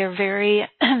 They're very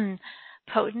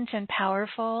potent and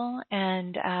powerful,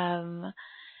 and I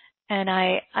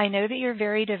know that you're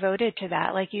very devoted to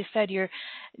that. Like you said, you're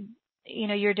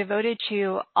devoted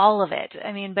to all of it.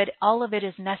 I mean, but all of it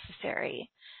is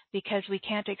necessary, because we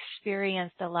can't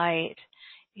experience the light,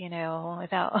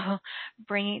 without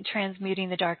transmuting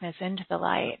the darkness into the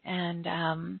light. And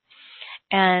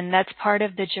that's part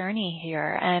of the journey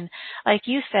here. And like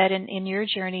you said, in your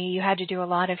journey, you had to do a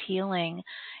lot of healing,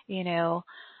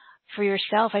 for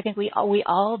yourself. I think we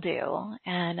all do.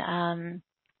 And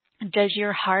does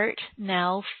your heart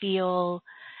now feel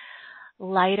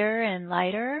lighter and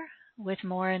lighter with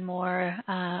more and more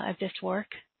of this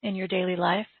work in your daily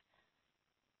life?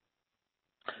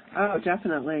 Oh,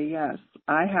 definitely, yes.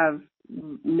 I have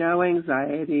no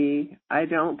anxiety. I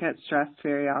don't get stressed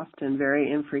very often, very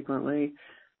infrequently.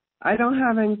 I don't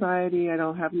have anxiety. I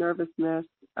don't have nervousness.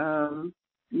 I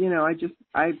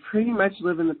pretty much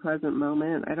live in the present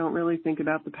moment. I don't really think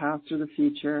about the past or the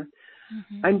future.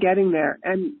 I'm getting there.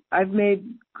 And I've made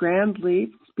grand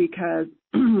leaps, because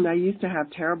I used to have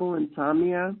terrible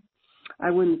insomnia.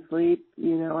 I wouldn't sleep.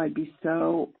 I'd be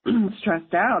so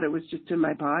stressed out. It was just in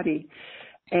my body.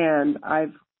 And I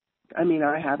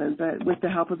haven't, but with the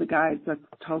help of the guides, that's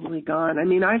totally gone. I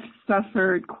mean, I've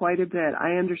suffered quite a bit.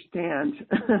 I understand.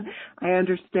 I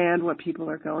understand what people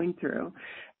are going through.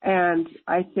 And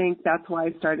I think that's why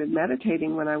I started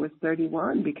meditating when I was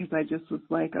 31, because I just was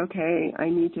like, okay, I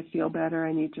need to feel better.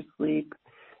 I need to sleep.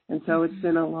 And so it's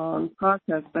been a long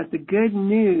process. But the good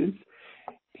news,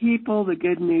 people, the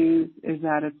good news is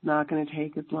that it's not going to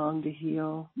take as long to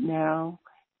heal now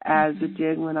as it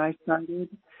did when I started,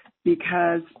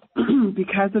 because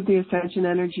of the ascension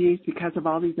energies, because of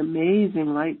all these amazing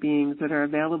light beings that are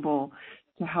available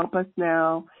to help us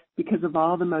now, because of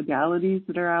all the modalities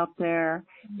that are out there.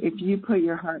 If you put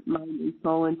your heart, mind, and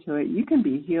soul into it, you can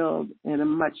be healed in a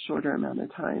much shorter amount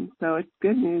of time. So it's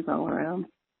good news all around.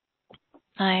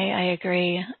 I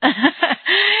agree.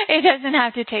 It doesn't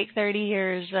have to take 30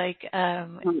 years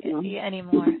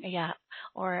anymore. Yeah.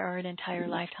 Or an entire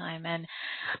lifetime. And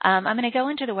I'm going to go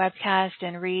into the webcast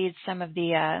and read some of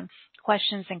the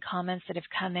questions and comments that have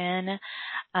come in.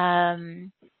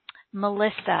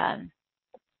 Melissa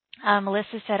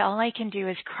said, all I can do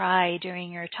is cry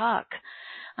during your talk.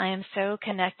 I am so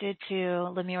connected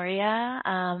to Lemuria,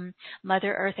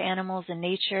 Mother Earth, animals, and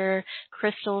nature.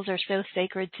 Crystals are so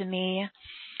sacred to me.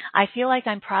 I feel like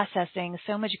I'm processing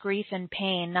so much grief and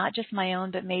pain, not just my own,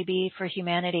 but maybe for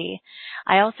humanity.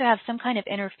 I also have some kind of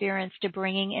interference to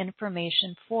bringing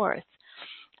information forth.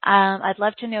 I'd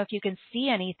love to know if you can see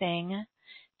anything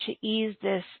to ease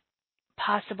this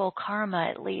possible karma,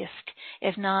 at least.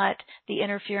 If not, the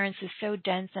interference is so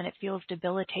dense and it feels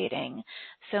debilitating.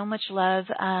 So much love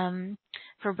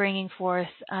for bringing forth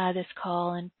this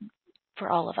call and for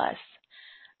all of us.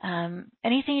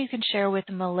 Anything you can share with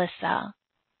Melissa?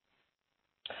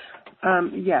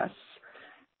 Yes.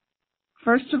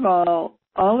 First of all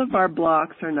of our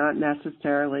blocks are not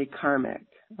necessarily karmic,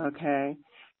 okay?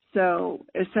 So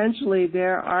essentially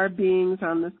there are beings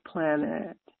on this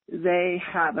planet. They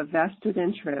have a vested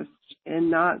interest in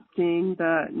not seeing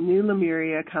the new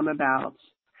Lemuria come about.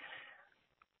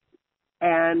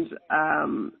 And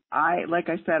like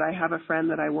I said, I have a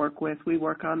friend that I work with. We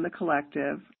work on the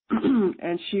collective,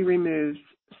 and she removes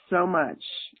so much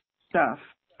stuff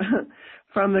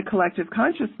from the collective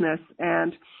consciousness,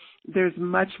 and there's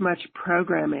much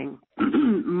programming,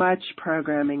 much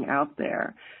programming out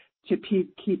there to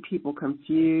keep people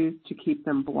confused, to keep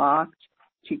them blocked,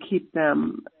 to keep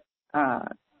them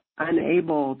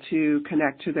unable to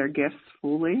connect to their gifts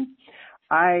fully.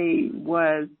 I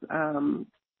was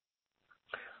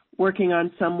working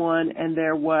on someone, and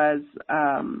there was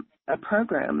a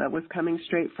program that was coming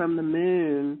straight from the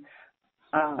moon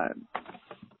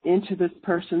into this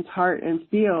person's heart and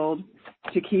field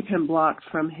to keep him blocked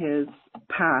from his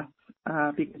path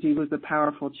because he was a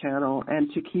powerful channel,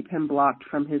 and to keep him blocked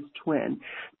from his twin.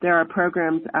 There are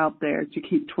programs out there to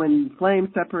keep twin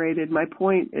flames separated. My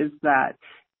point is that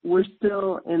we're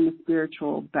still in the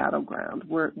spiritual battleground.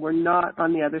 We're not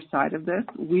on the other side of this.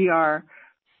 We are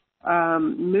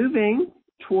moving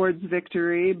towards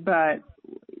victory, but,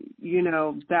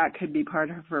 that could be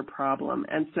part of her problem.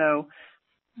 And so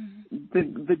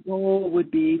the goal would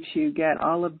be to get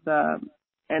all of the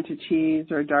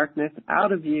entities or darkness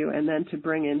out of you, and then to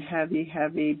bring in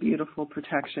heavy, beautiful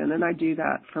protection. And I do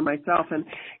that for myself. And,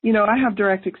 I have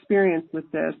direct experience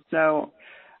with this. So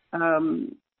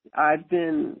I've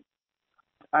been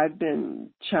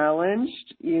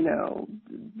challenged.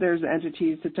 There's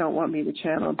entities that don't want me to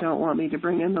channel, don't want me to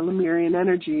bring in the Lemurian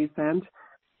energies.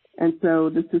 And so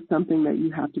this is something that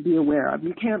you have to be aware of.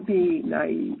 You can't be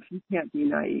naive. You can't be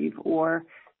naive or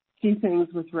see things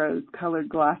with rose-colored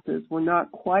glasses. We're not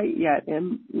quite yet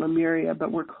in Lemuria, but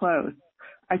we're close.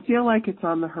 I feel like it's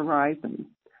on the horizon.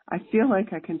 I feel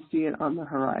like I can see it on the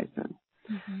horizon.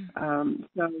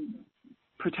 So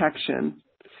protection.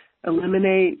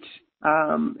 Eliminate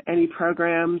any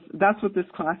programs. That's what this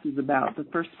class is about. The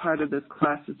first part of this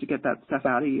class is to get that stuff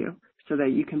out of you so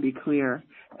that you can be clear.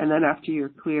 And then after you're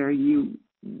clear, you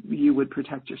would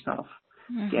protect yourself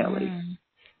daily.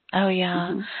 Oh,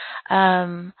 yeah.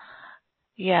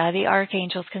 Yeah, the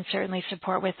archangels can certainly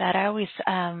support with that. I always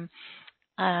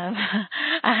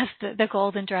ask the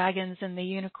golden dragons and the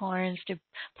unicorns to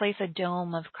place a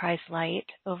dome of Christ light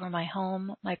over my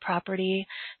home, my property,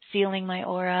 sealing my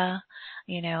aura,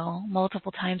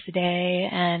 multiple times a day.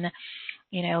 And,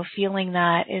 feeling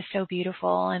that is so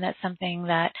beautiful. And that's something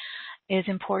that is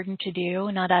important to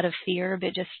do, not out of fear,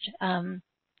 but just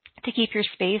to keep your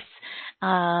space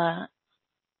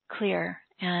clear.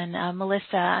 And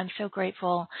Melissa, I'm so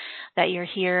grateful that you're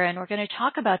here, and we're going to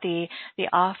talk about the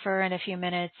offer in a few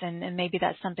minutes, and maybe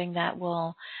that's something that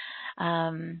will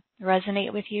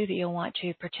resonate with you, that you'll want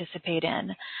to participate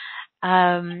in.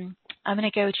 I'm going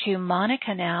to go to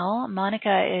Monica now.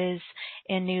 Monica is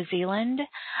in New Zealand.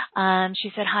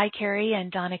 She said, "Hi, Carrie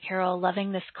and Donna Carol.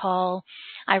 Loving this call.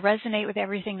 I resonate with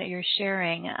everything that you're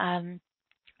sharing.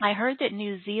 I heard that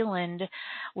New Zealand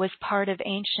was part of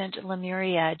ancient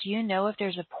Lemuria. Do you know if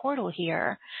there's a portal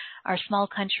here? Our small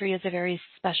country is a very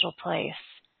special place.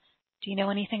 Do you know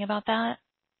anything about that?"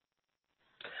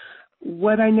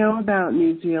 What I know about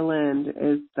New Zealand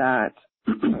is that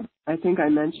I think I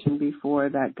mentioned before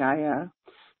that Gaia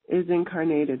is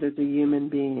incarnated as a human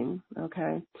being,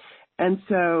 okay? And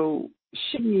so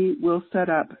she will set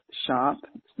up shop,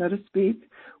 so to speak,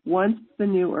 once the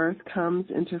new earth comes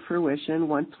into fruition,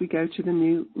 once we go to the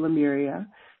new Lemuria.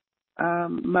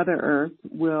 Mother Earth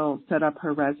will set up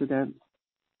her residence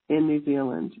in New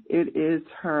Zealand. It is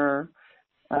her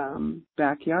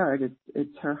backyard.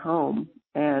 It's her home.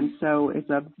 And so it's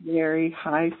a very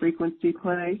high frequency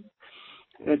place.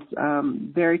 It's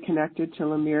very connected to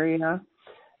Lemuria.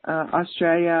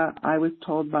 Australia, I was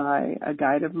told by a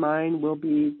guide of mine, will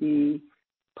be the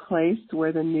place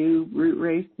where the new root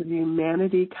race of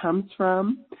humanity comes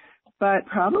from. But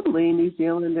probably New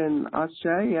Zealand and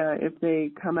Australia, if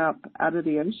they come up out of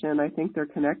the ocean, I think they're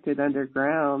connected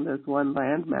underground as one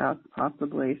landmass,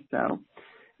 possibly. So,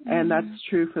 and that's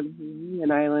true for the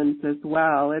Hawaiian Islands as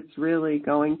well. It's really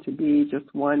going to be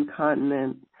just one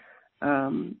continent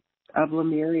of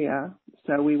Lemuria,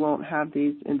 so we won't have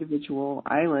these individual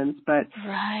islands. But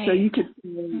Right. so you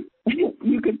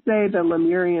could say the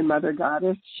Lemurian Mother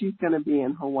Goddess, she's going to be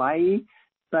in Hawaii,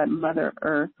 but Mother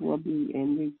Earth will be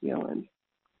in New Zealand.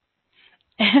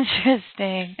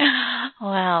 Interesting.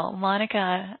 Wow.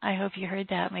 Monica, I hope you heard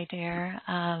that, my dear.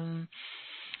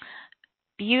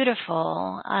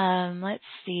 Beautiful. Let's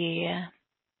see.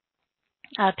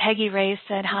 Peggy Ray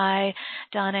said, "Hi,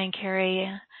 Donna and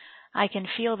Carrie. I can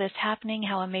feel this happening.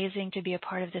 How amazing to be a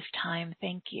part of this time.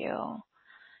 Thank you."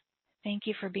 Thank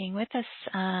you for being with us,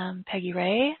 Peggy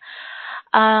Ray.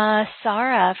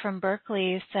 Sarah from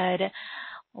Berkeley said,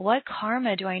 "What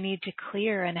karma do I need to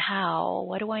clear and how?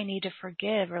 What do I need to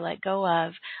forgive or let go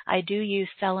of? I do use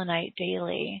selenite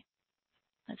daily."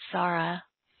 That's Sarah.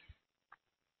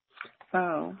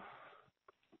 Oh.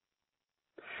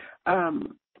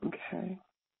 Okay.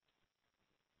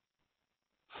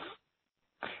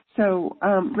 So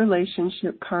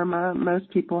relationship karma, most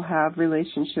people have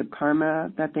relationship karma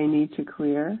that they need to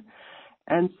clear.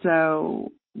 And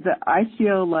so I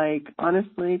feel like,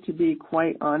 honestly, to be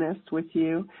quite honest with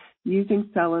you, using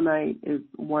selenite is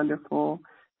wonderful.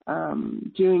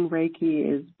 Doing Reiki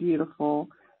is beautiful.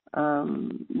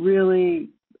 Really,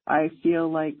 I feel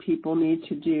like people need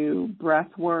to do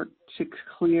breath work to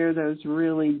clear those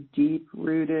really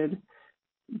deep-rooted,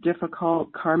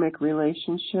 difficult karmic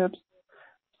relationships.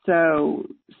 So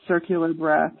circular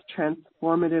breath,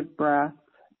 transformative breath,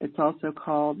 it's also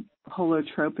called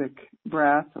holotropic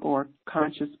breath or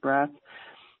conscious breath.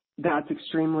 That's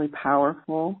extremely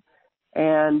powerful.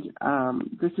 And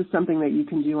this is something that you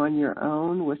can do on your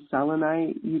own with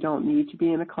selenite. You don't need to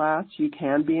be in a class. You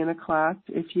can be in a class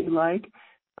if you like,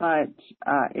 but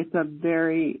it's a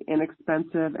very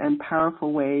inexpensive and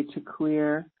powerful way to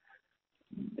clear.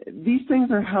 These things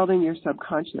are held in your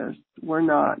subconscious. We're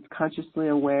not consciously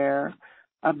aware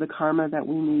of the karma that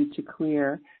we need to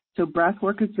clear. So breath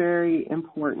work is very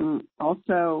important.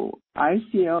 Also, I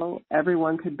feel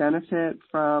everyone could benefit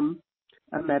from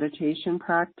a meditation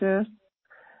practice.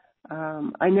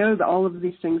 I know that all of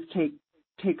these things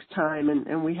takes time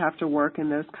and we have to work in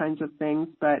those kinds of things,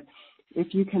 but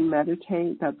if you can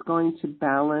meditate, that's going to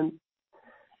balance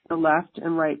the left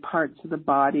and right parts of the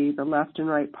body, the left and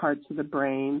right parts of the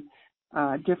brain.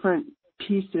 Different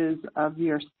pieces of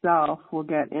yourself will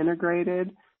get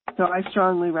integrated. So I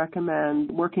strongly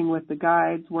recommend working with the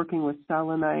guides, working with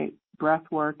selenite, breath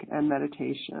work, and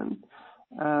meditation.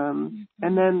 And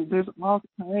then there's all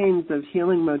kinds of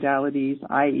healing modalities,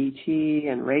 IET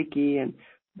and Reiki, and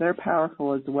they're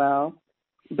powerful as well.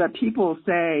 But people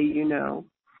say,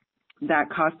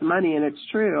 that costs money, and it's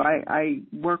true. I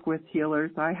work with healers.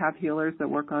 I have healers that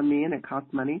work on me, and it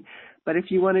costs money. But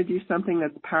if you want to do something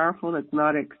that's powerful, that's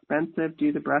not expensive,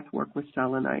 do the breath work with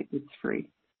selenite. It's free.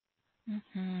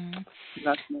 Mm-hmm.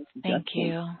 That's my suggestion. Thank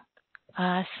you.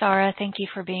 Sarah, thank you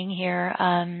for being here.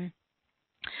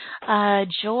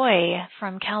 Joy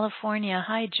from California.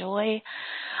 Hi, Joy.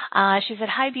 She said,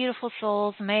 "Hi, beautiful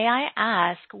souls. May I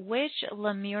ask which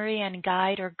Lemurian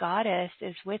guide or goddess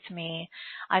is with me?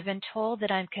 I've been told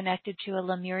that I'm connected to a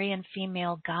Lemurian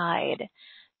female guide.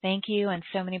 Thank you and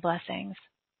so many blessings."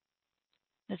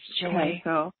 That's Joy. Okay,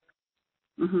 so,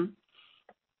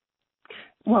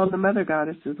 well, the Mother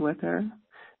Goddess is with her.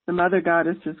 The Mother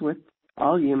Goddess is with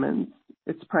all humans.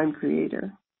 its prime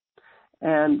creator.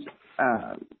 And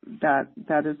that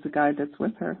is the guide that's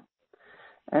with her.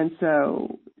 And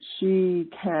so she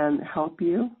can help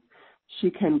you, she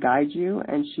can guide you,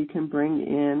 and she can bring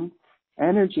in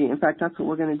energy. In fact, that's what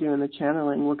we're going to do in the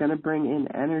channeling. We're going to bring in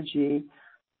energy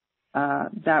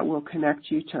that will connect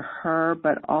you to her,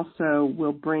 but also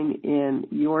will bring in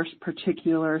your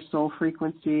particular soul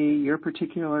frequency, your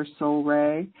particular soul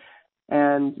ray,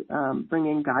 and bring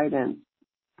in guidance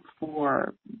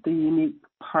for the unique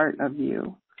part of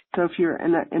you. So if you're,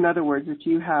 in other words, if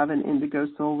you have an indigo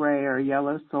soul ray or a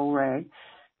yellow soul ray,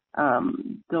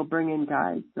 they'll bring in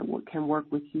guides that can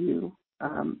work with you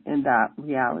in that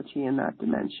reality, in that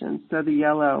dimension. So the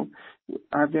yellow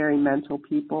are very mental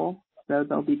people, so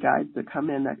there'll be guides that come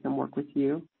in that can work with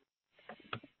you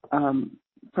from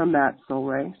that soul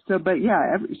ray. So, but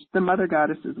yeah, the Mother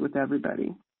Goddess is with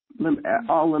everybody,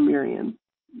 all Lemurians.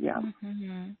 Yeah.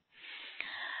 Mm-hmm.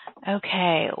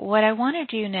 Okay, what I want to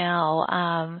do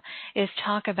now is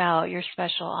talk about your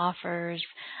special offers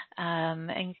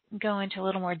and go into a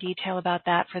little more detail about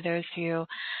that for those who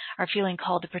are feeling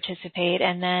called to participate,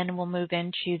 and then we'll move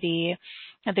into the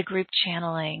group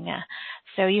channeling.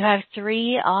 So you have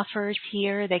 3 offers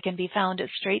here. They can be found at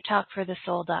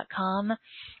straighttalkforthesoul.com.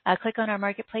 Click on our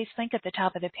marketplace link at the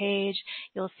top of the page.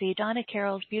 You'll see Donna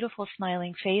Carroll's beautiful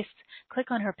smiling face. Click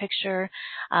on her picture.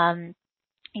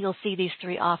 You'll see these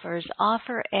 3 offers.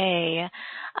 Offer A,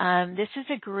 this is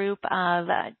a group of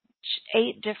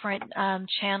 8 different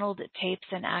channeled tapes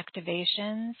and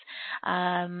activations.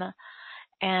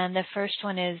 And the first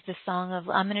one is the Song of,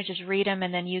 I'm going to just read them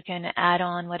and then you can add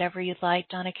on whatever you'd like,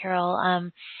 Donna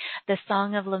Carroll. The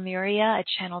Song of Lemuria, a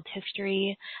channeled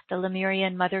history. The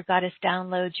Lemurian Mother Goddess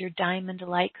downloads your diamond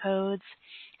light codes.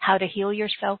 How to heal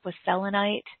yourself with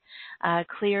selenite.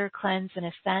 Clear, cleanse, and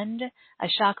ascend. A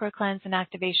chakra cleanse and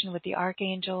activation with the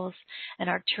archangels. An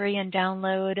Arcturian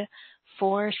download.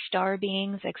 4 star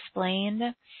beings explained.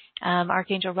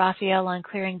 Archangel Raphael on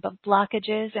clearing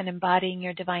blockages and embodying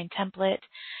your divine template.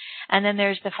 And then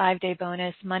there's the 5-day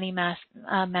bonus, money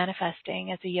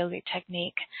manifesting as a yogic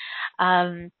technique.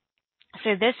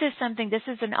 So this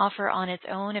is an offer on its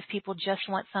own if people just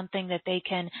want something that they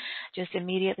can just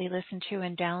immediately listen to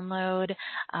and download.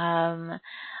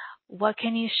 What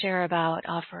can you share about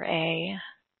offer A?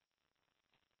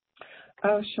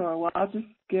 Oh, sure. Well, I'll just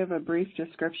give a brief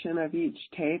description of each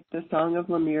tape. The Song of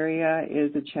Lemuria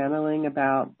is a channeling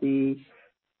about the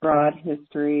broad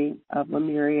history of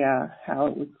Lemuria, how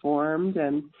it was formed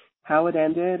and how it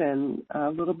ended, and a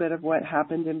little bit of what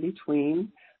happened in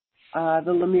between. The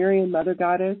Lemurian Mother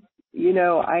Goddess,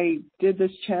 I did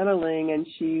this channeling and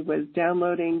she was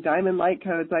downloading diamond light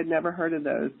codes. I'd never heard of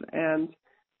those. And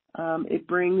it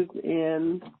brings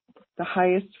in the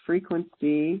highest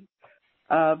frequency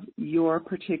of your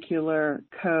particular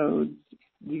codes,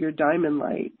 your diamond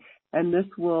light. And this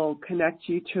will connect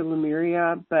you to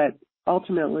Lemuria, but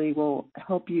ultimately will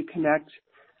help you connect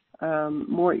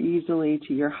more easily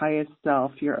to your highest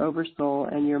self, your oversoul,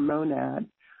 and your monad.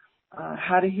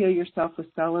 How to Heal Yourself with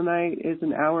Selenite is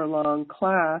an hour-long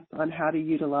class on how to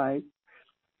utilize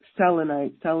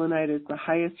selenite. Selenite is the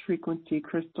highest frequency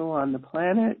crystal on the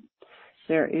planet.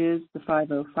 There is the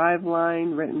 505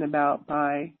 line written about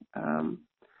by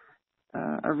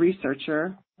a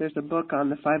researcher. There's a book on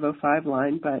the 505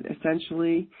 line, but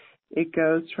essentially it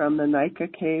goes from the Nika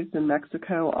caves in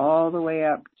Mexico all the way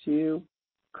up to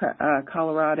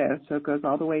Colorado, so it goes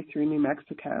all the way through New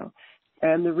Mexico.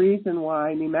 And the reason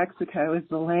why New Mexico is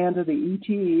the land of the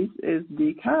ETs is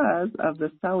because of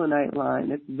the selenite line.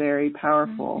 It's very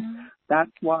powerful. Mm-hmm.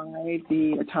 That's why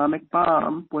the atomic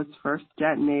bomb was first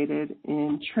detonated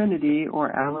in Trinity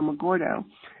or Alamogordo.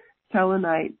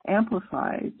 Selenite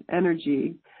amplifies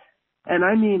energy, and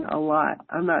I mean a lot.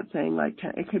 I'm not saying like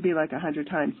 10, it could be like 100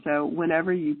 times. So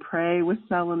whenever you pray with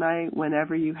selenite,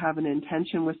 whenever you have an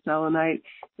intention with selenite,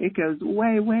 it goes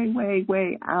way, way, way,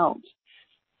 way out.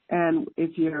 And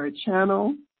if you're a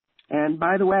channel, and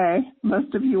by the way,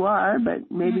 most of you are, but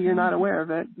maybe you're not aware of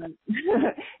it, but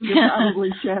you're probably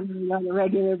channeling on a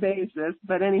regular basis.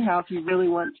 But anyhow, if you really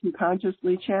want to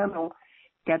consciously channel,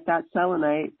 get that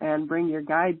selenite and bring your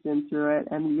guides in through it,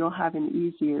 and you'll have an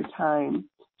easier time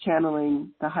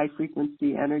channeling the high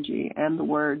frequency energy and the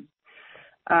words.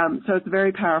 So it's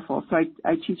very powerful. So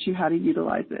I teach you how to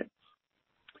utilize it.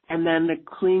 And then the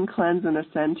Clean, Cleanse, and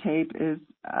Ascend tape is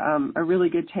a really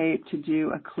good tape to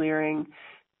do a clearing,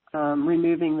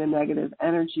 removing the negative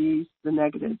energies, the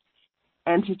negative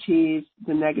entities,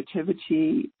 the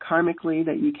negativity karmically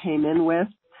that you came in with.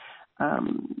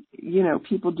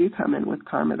 People do come in with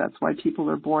karma. That's why people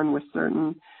are born with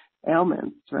certain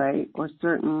ailments, right? Or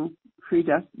certain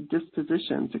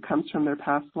predispositions. It comes from their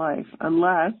past lives,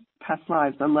 unless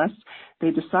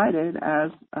they decided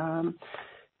as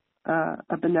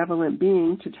a benevolent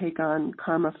being to take on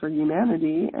karma for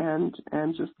humanity and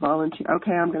just volunteer.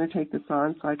 Okay, I'm going to take this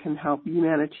on so I can help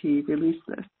humanity release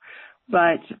this.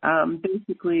 But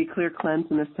basically, Clear, Cleanse,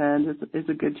 and Ascend is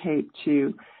a good tape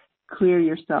to clear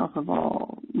yourself of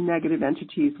all negative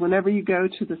entities. Whenever you go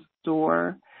to the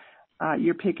store,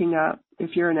 you're picking up,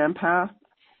 if you're an empath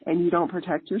and you don't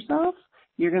protect yourself,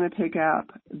 you're going to pick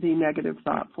up the negative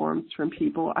thought forms from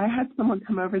people. I had someone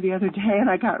come over the other day and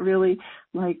I got really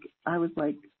I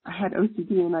had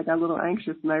OCD and I got a little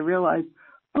anxious and I realized,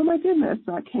 oh my goodness,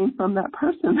 that came from that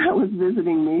person that was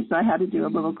visiting me. So I had to do a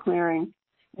little clearing.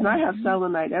 And I have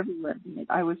selenite everywhere.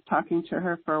 I was talking to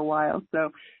her for a while.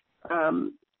 So,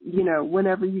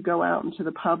 whenever you go out into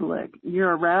the public,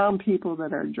 you're around people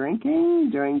that are drinking,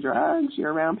 doing drugs.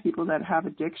 You're around people that have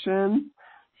addictions,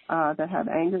 that have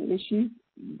anger issues.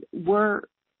 We're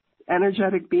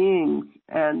energetic beings,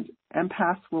 and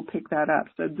empaths will pick that up.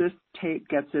 So this tape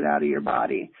gets it out of your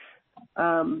body.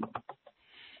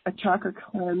 A chakra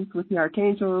cleanse with the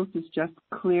archangels is just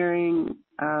clearing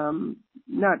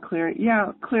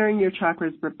your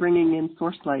chakras, but bringing in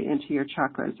source light into your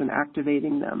chakras and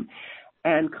activating them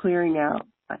and clearing out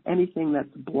anything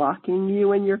that's blocking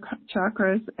you in your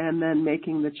chakras, and then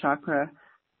making the chakras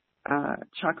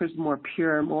more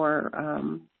pure, more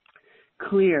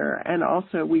clear. And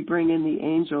also we bring in the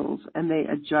angels and they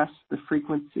adjust the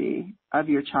frequency of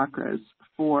your chakras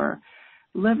for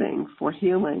living, for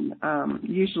healing.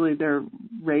 Usually they're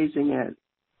raising it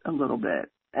a little bit,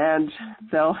 and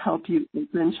they'll help you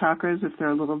open chakras if they're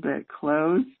a little bit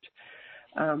closed.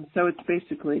 So it's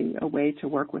basically a way to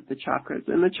work with the chakras.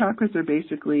 And the chakras are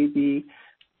basically the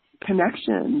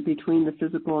connection between the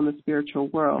physical and the spiritual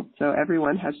world. So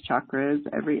everyone has chakras.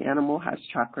 Every animal has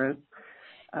chakras.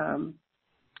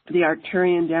 The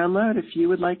Arcturian download, if you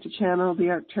would like to channel the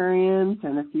Arcturians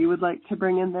and if you would like to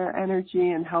bring in their energy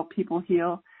and help people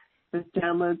heal, this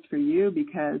download's for you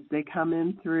because they come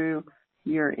in through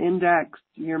your index,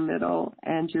 your middle,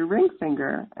 and your ring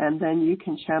finger, and then you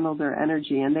can channel their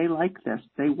energy. And they like this.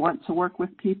 They want to work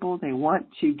with people. They want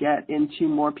to get into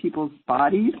more people's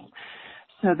bodies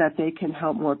so that they can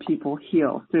help more people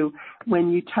heal. So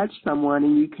when you touch someone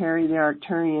and you carry their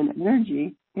Arcturian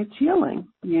energy, it's healing.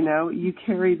 You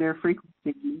carry their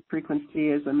frequency. Frequency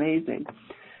is amazing.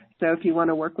 So if you want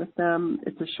to work with them,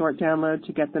 it's a short download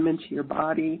to get them into your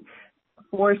body.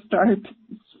 Four-star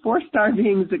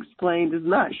beings explained is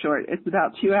not short. It's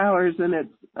about 2 hours, and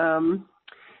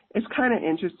it's kind of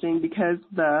interesting because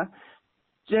the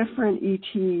different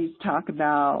ETs talk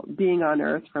about being on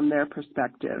Earth from their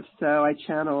perspective. So I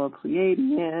channel a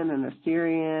Pleiadian, an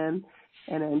Assyrian,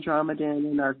 an Andromedan,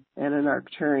 and an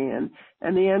Arcturian.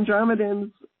 And the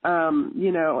Andromedans,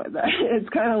 it's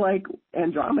kind of like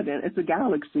Andromedan. It's a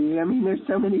galaxy. I mean, there's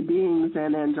so many beings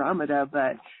in Andromeda,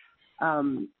 but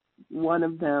one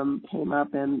of them came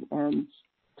up and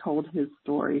told his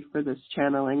story for this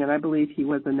channeling, and I believe he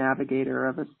was a navigator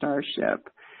of a starship.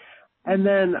 And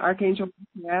then Archangel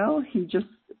Raphael,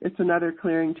 it's another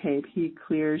clearing tape. He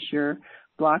clears your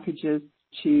blockages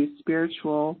to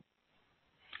spiritual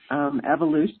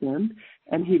evolution,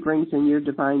 and he brings in your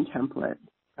divine template.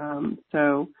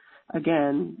 So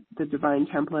again, the divine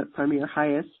template from your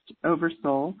highest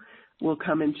oversoul will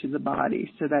come into the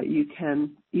body so that you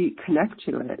can connect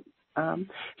to it.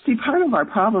 See, part of our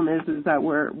problem is that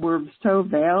we're so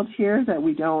veiled here that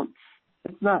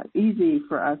it's not easy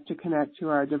for us to connect to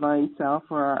our divine self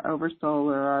or our oversoul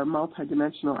or our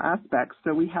multidimensional aspects.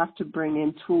 So we have to bring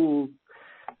in tools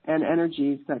and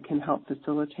energies that can help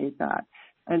facilitate that.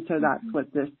 And so that's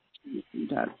what this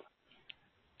does.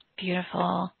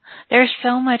 Beautiful. There's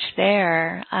so much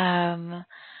there.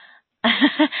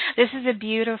 This is a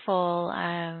beautiful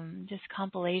just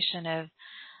compilation of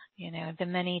the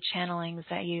many channelings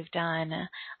that you've done.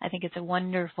 I think it's a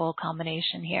wonderful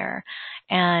combination here.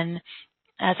 And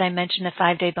as I mentioned, the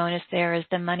 5-day bonus there is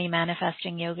the money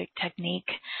manifesting yogic technique.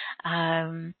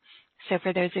 So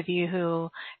for those of you who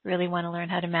really want to learn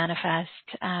how to manifest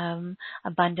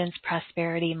abundance,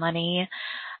 prosperity, money,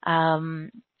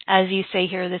 as you say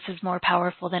here, this is more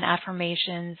powerful than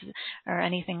affirmations or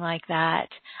anything like that.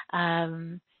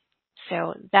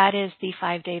 So that is the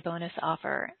 5-day bonus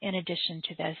offer in addition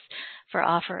to this for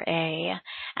offer A.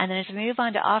 And then as we move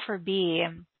on to offer B,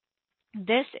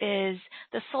 this is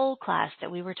the soul class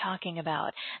that we were talking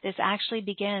about. This actually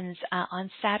begins on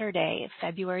Saturday,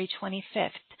 February 25th,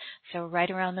 so right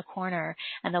around the corner.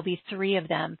 And there'll be 3 of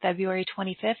them, February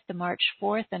 25th, the March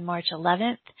 4th, and March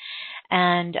 11th.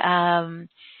 And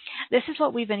this is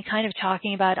what we've been kind of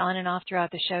talking about on and off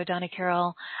throughout the show, Donna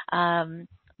Carol,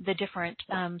 the different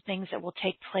things that will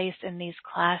take place in these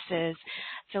classes.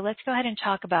 So let's go ahead and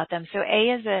talk about them. So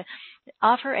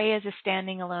offer A is a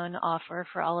standing alone offer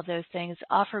for all of those things.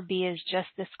 Offer B is just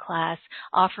this class.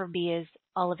 Offer B is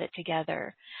all of it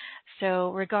together.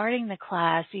 So regarding the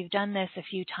class, you've done this a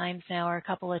few times now or a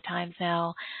couple of times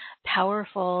now.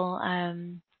 Powerful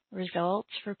results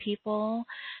for people.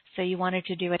 So you wanted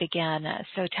to do it again.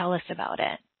 So tell us about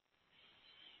it.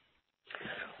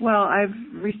 Well, I've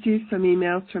received some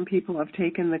emails from people who have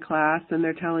taken the class, and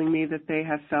they're telling me that they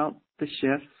have felt the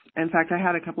shifts. In fact, I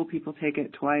had a couple people take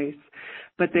it twice,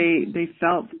 but they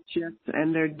felt the shifts,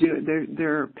 and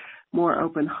they're more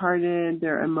open-hearted.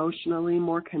 They're emotionally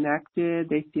more connected.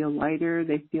 They feel lighter.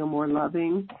 They feel more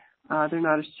loving. They're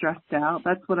not as stressed out.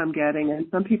 That's what I'm getting. And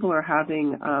some people are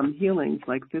having healings,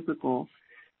 like physical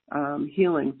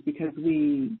healings, because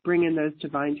we bring in those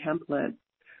divine templates.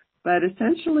 But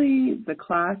essentially, the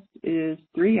class is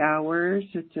 3 hours.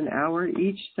 It's an hour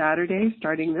each Saturday,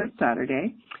 starting this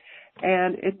Saturday.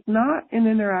 And it's not an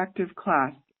interactive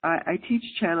class. I teach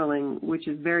channeling, which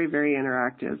is very, very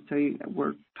interactive. So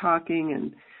we're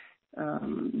talking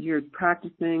and you're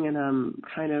practicing, and I'm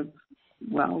kind of,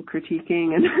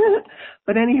 critiquing.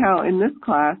 But anyhow, in this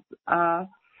class,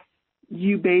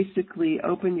 you basically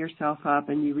open yourself up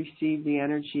and you receive the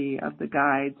energy of the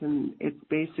guides, and it's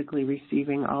basically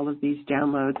receiving all of these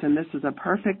downloads. And this is a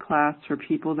perfect class for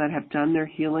people that have done their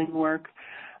healing work.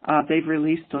 They've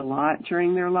released a lot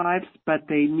during their lives, but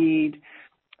they need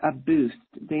a boost.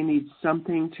 They need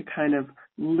something to kind of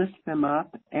lift them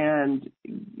up and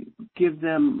give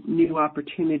them new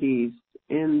opportunities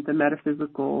in the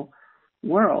metaphysical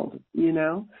world,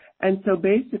 And so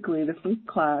basically the first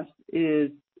class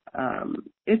is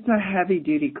it's a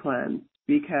heavy-duty cleanse,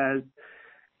 because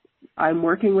I'm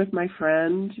working with my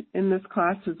friend in this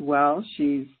class as well.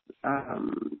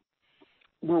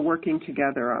 We're working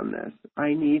together on this.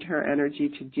 I need her energy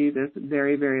to do this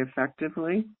very, very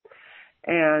effectively.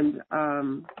 And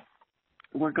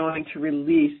we're going to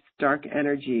release dark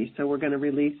energy. So we're going to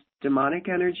release demonic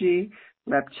energy,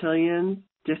 reptilians,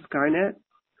 discarnates,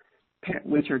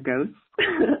 which are ghosts,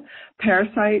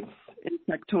 parasites,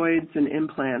 insectoids, and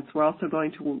implants. We're also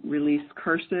going to release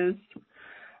curses.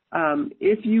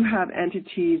 If you have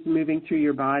entities moving through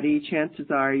your body, chances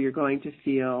are you're going to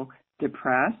feel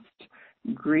depressed,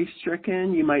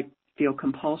 grief-stricken. You might feel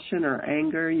compulsion or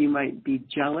anger. You might be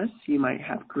jealous. You might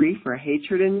have grief or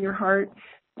hatred in your heart,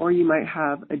 or you might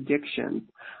have addiction.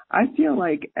 I feel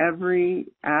like every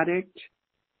addict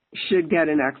should get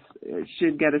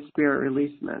a spirit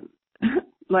releasement.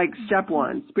 Like step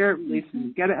one, spirit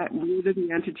releasement. Get rid of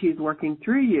the entities working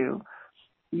through you,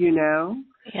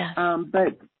 Yeah.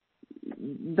 But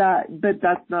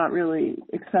that's not really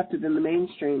accepted in the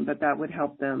mainstream, but that would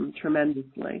help them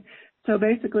tremendously. So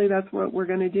basically that's what we're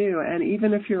going to do. And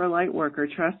even if you're a light worker,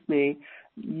 trust me,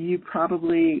 you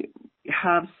probably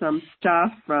have some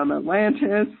stuff from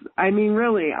Atlantis. I mean,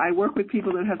 really, I work with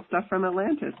people that have stuff from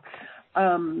Atlantis,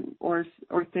 or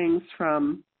things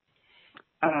from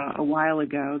a while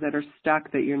ago that are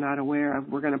stuck that you're not aware of.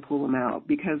 We're going to pull them out,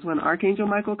 because when Archangel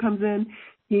Michael comes in,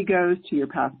 he goes to your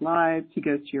past lives, he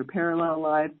goes to your parallel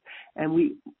lives, and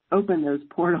we open those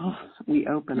portals. We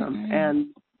open them and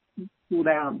pull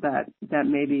out that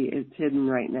maybe is hidden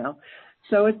right now.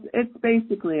 So it's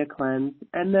basically a cleanse.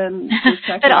 And then the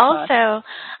second but also, class,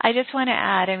 I just want to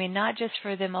add, not just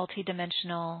for the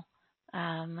multidimensional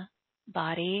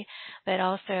body, but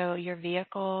also your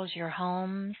vehicles, your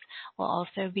homes will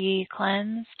also be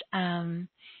cleansed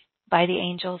by the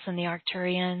angels and the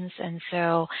Arcturians.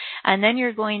 And then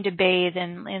you're going to bathe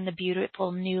in the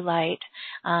beautiful new light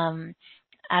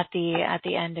at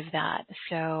the end of that.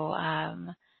 So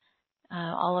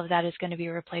all of that is going to be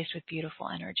replaced with beautiful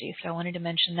energy. So I wanted to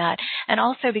mention that. And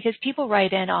also because people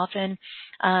write in often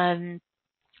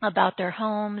about their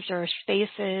homes or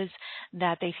spaces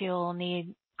that they feel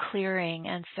need clearing.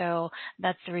 And so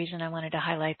that's the reason I wanted to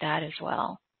highlight that as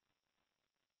well.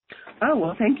 Oh,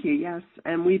 well, thank you. Yes.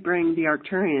 And we bring the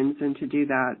Arcturians in to do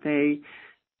that. They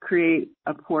create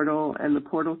a portal, and the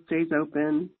portal stays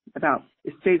open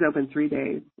 3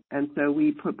 days. And so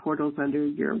we put portals under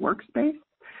your workspace,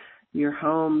 your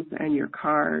homes, and your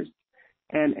cars.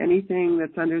 And anything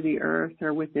that's under the earth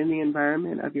or within the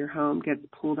environment of your home gets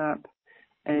pulled up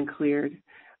and cleared.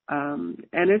 And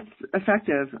it's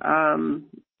effective.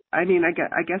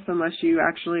 I guess unless you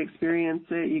actually experience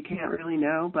it, you can't really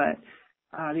know, but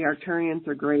the Arcturians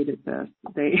are great at this.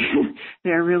 They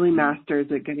are really masters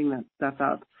at getting that stuff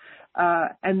up.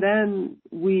 And then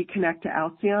we connect to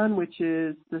Alcyon, which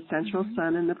is the central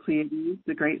sun in the Pleiades,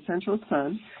 the great central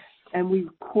sun. And we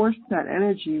course that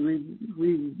energy,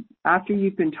 after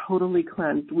you've been totally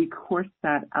cleansed, we course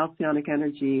that Alcyonic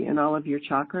energy in all of your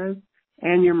chakras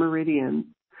and your meridians.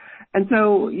 And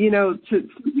so, to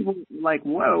some people like,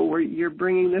 whoa, you're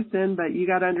bringing this in, but you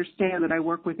got to understand that I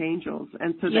work with angels.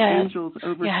 And so the angels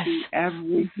oversee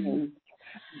everything.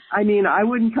 I mean, I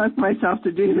wouldn't trust myself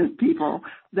to do this, people.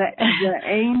 The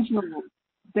angels,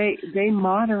 they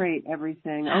moderate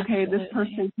everything. Okay, this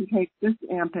person can take this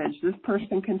ampage. This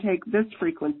person can take this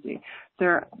frequency.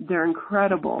 They're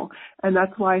incredible. And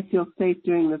that's why I feel safe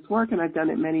doing this work, and I've done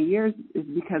it many years, is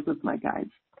because of my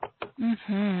guides.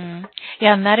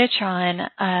 Yeah, Metatron,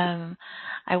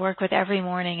 I work with every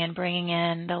morning and bringing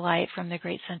in the light from the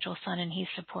great central sun, and he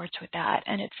supports with that.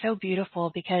 And it's so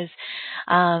beautiful because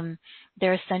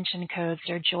they're ascension codes,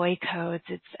 they're joy codes.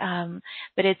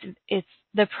 But it's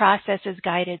the process is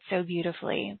guided so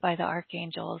beautifully by the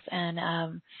archangels.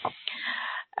 And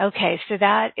okay, so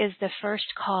that is the first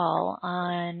call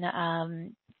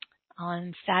on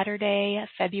Saturday,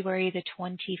 February the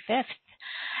 25th.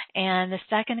 And the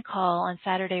second call on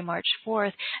Saturday, March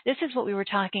 4th, this is what we were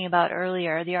talking about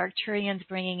earlier, the Arcturians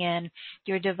bringing in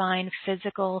your divine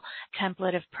physical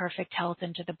template of perfect health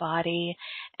into the body.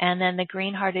 And then the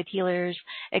green-hearted healers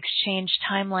exchange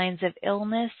timelines of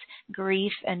illness,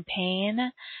 grief, and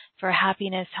pain for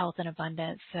happiness, health, and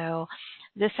abundance. So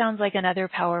this sounds like another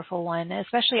powerful one,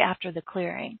 especially after the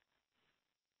clearing.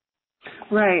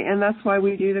 Right, and that's why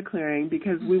we do the clearing,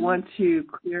 because we want to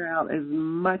clear out as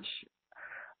much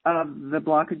of the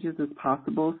blockages as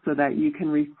possible so that you can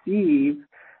receive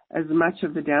as much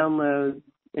of the downloads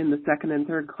in the second and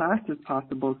third class as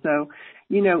possible. So,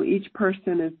 each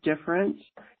person is different,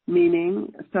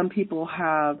 meaning some people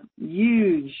have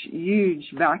huge, huge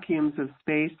vacuums of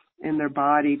space in their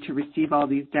body to receive all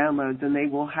these downloads, and they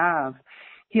will have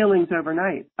healings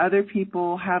overnight. Other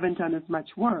people haven't done as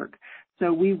much work.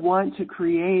 So we want to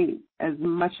create as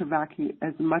much of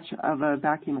a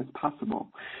vacuum as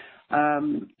possible.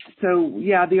 The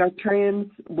Arcturians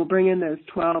will bring in those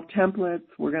 12 templates.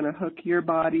 We're going to hook your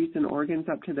bodies and organs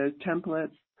up to those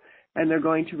templates, and they're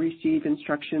going to receive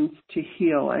instructions to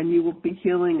heal. And you will be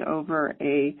healing over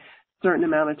a certain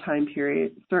time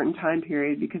period,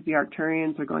 because the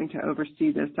Arcturians are going to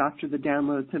oversee this after the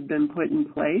downloads have been put in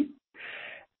place.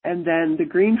 And then the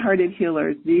green-hearted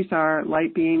healers, these are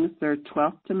light beings. They're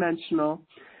 12th dimensional.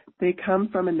 They come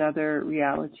from another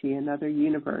reality, another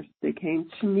universe. They came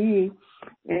to me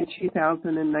in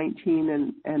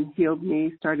 2019 and healed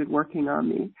me, started working on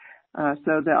me.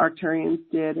 So the Arcturians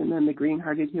did, and then the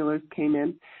green-hearted healers came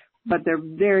in. But they're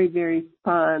very, very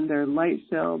fun. They're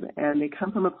light-filled, and they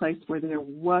come from a place where there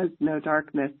was no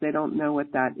darkness. They don't know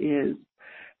what that is.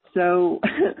 So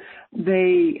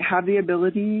they have the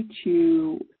ability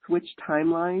to switch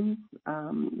timelines.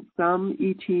 Some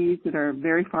ETs that are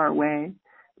very far away,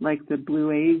 like the blue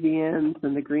avians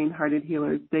and the green-hearted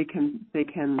healers, they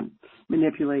can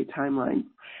manipulate timelines.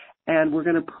 And we're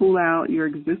going to pull out your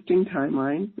existing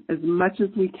timelines as much as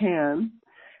we can,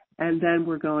 and then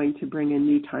we're going to bring in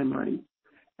new timelines.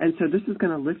 And so this is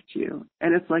going to lift you,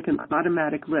 and it's like an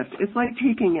automatic lift. It's like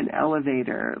taking an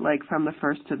elevator, like from the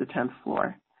 1st to the 10th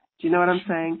floor. Do you know what I'm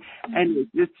saying? And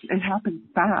it happens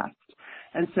fast.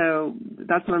 And so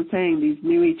that's what I'm saying. These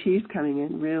new ETs coming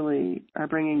in really are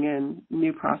bringing in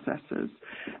new processes.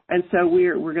 And so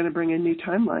we're going to bring in new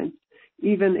timelines.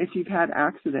 Even if you've had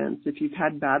accidents, if you've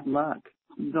had bad luck,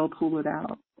 they'll pull it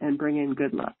out and bring in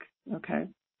good luck. Okay?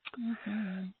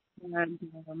 And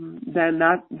then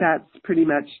that's pretty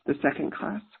much the second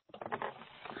class.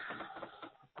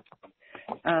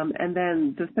 And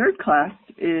then the third class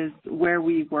is where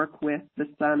we work with the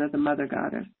son of the Mother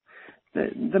Goddess.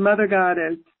 The Mother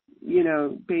Goddess,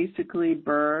 basically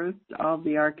birthed all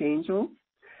the archangels.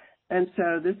 And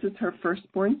so this is her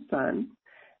firstborn son.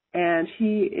 And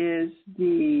he is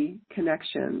the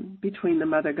connection between the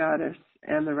Mother Goddess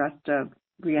and the rest of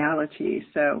reality.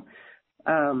 So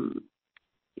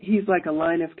he's like a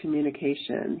line of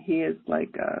communication. He is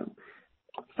like a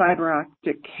fiber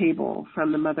optic cable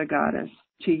from the Mother Goddess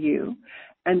to you.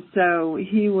 And so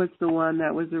he was the one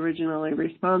that was originally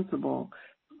responsible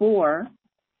for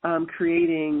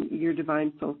creating your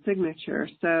divine soul signature.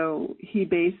 So he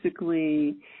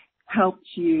basically helped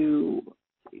you,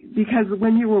 because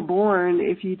when you were born,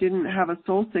 if you didn't have a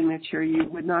soul signature, you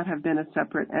would not have been a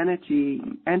separate entity.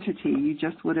 You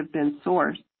just would have been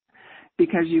source,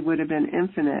 because you would have been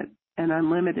infinite and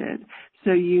unlimited.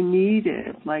 So you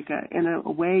needed, in a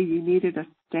way, you needed a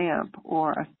stamp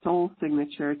or a soul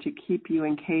signature to keep you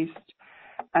encased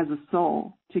as a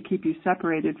soul to keep you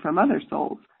separated from other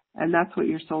souls. And that's what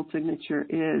your soul signature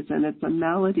is. And it's a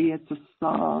melody. It's a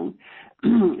song.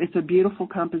 It's a beautiful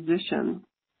composition.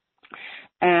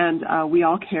 And we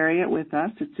all carry it with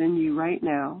us. It's in you right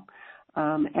now.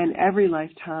 And every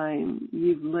lifetime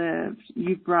you've lived,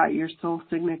 you've brought your soul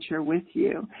signature with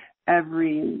you.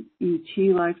 Every ET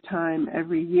lifetime,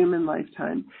 every human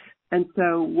lifetime. And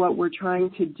so what we're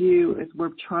trying to do is we're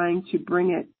trying to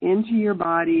bring it into your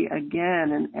body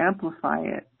again and amplify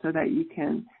it so that you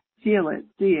can feel it,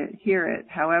 see it, hear it,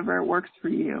 however it works for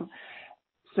you,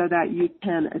 so that you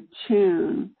can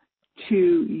attune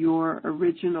to your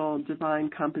original divine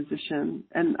composition.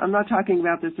 And I'm not talking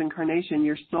about this incarnation.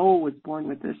 Your soul was born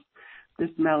with this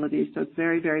melody, so it's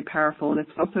very, very powerful, and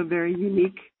it's also very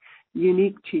unique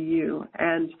to you.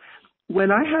 And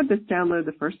when I had this download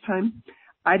the first time,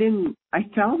 I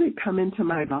felt it come into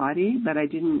my body, but I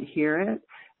didn't hear it.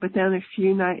 But then a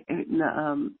few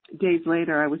days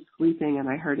later, I was sleeping and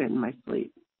I heard it in my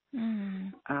sleep.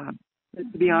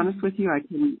 To be honest with you,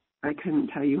 I couldn't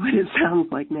tell you what it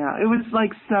sounds like now. It was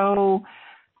like so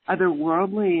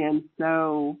otherworldly and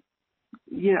so,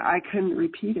 I couldn't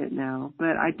repeat it now,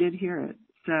 but I did hear it.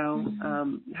 So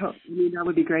that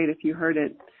would be great if you heard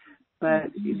it.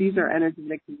 But these are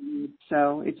energetic needs,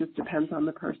 so it just depends on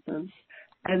the person.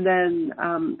 And then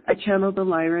I channel the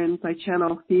Lyrans. I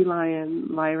channel feline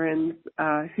Lyrans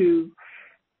who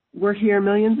were here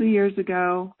millions of years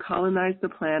ago, colonized the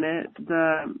planet.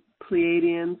 The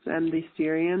Pleiadians and the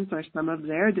Sirians are some of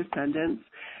their descendants,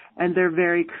 and they're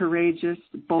very courageous,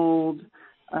 bold,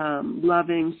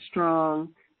 loving, strong,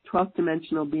 12th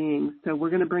dimensional beings. So we're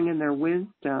going to bring in their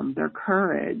wisdom, their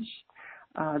courage,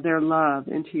 their love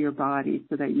into your body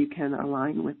so that you can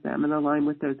align with them and align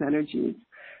with those energies.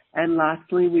 And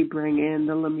lastly, we bring in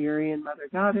the Lemurian Mother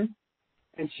Goddess,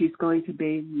 and she's going to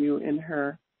bathe you in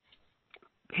her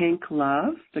pink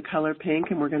love, the color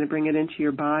pink, and we're going to bring it into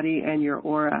your body and your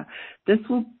aura. This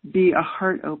will be a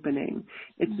heart opening.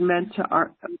 It's meant to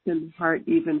open the heart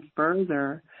even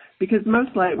further, because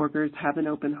most light workers have an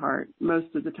open heart,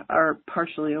 most of the are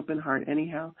partially open heart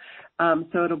anyhow.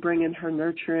 So it'll bring in her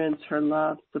nurturance, her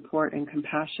love, support, and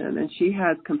compassion. And she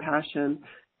has compassion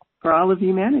for all of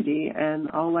humanity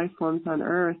and all life forms on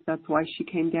Earth. That's why she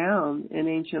came down in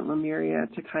ancient Lemuria,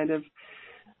 to kind of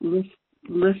lift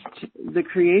the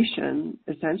creation,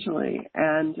 essentially.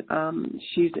 And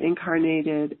she's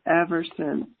incarnated ever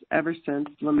since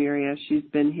Lemuria. She's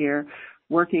been here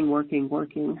working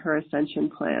her ascension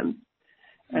plans.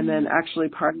 And then actually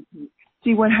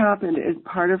what happened is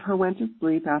part of her went to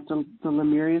sleep after the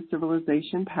Lemuria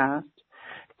civilization passed,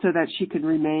 so that she could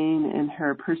remain in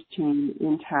her pristine,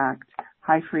 intact,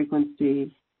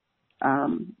 high-frequency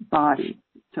body.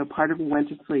 So part of her went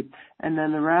to sleep. And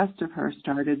then the rest of her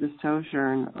started the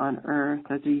sojourn on Earth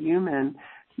as a human,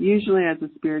 usually as a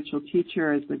spiritual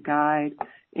teacher, as a guide,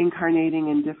 incarnating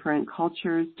in different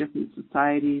cultures, different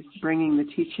societies, bringing the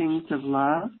teachings of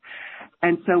love.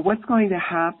 And so what's going to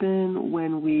happen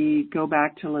when we go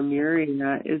back to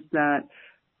Lemuria is that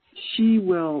she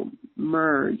will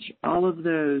merge all of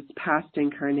those past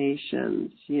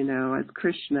incarnations, as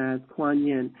Krishna, as Kuan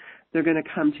Yin. They're going to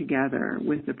come together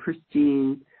with the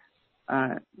pristine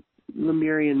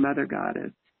Lemurian Mother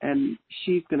Goddess, and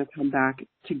she's going to come back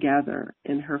together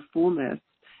in her fullness,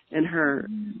 in her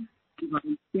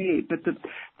divine state. But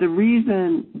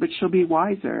but she'll be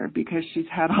wiser because she's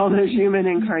had all those human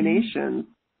incarnations,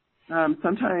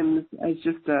 sometimes as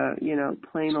just a,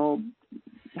 plain old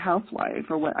housewife,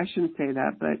 or what, I shouldn't say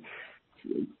that, but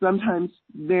sometimes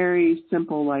very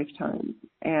simple lifetimes,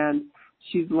 and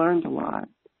she's learned a lot,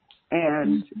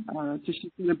 and so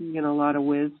she's going to bring in a lot of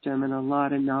wisdom and a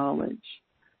lot of knowledge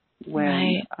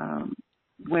when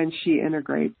she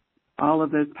integrates all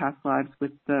of those past lives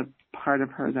with the part of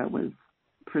her that was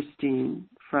pristine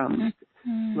from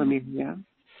Lemuria.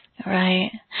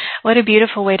 Right. What a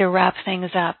beautiful way to wrap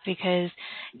things up, because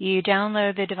you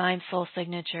download the Divine Soul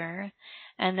Signature,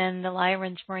 and then the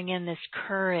Lyrans bring in this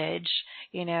courage,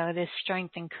 this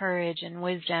strength and courage and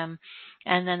wisdom.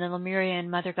 And then the Lemurian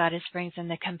Mother Goddess brings in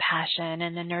the compassion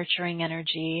and the nurturing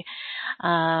energy,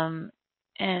 and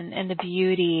the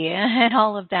beauty and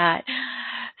all of that.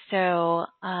 So,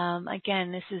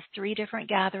 again, this is 3 different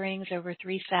gatherings over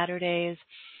 3 Saturdays.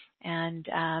 And,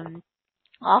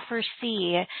 Offer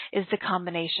C is the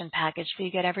combination package. So you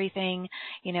get everything,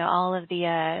 all of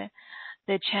the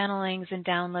channelings and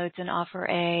downloads in Offer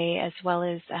A, as well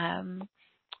as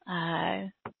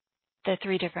the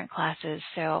 3 different classes.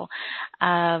 So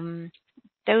those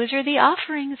are the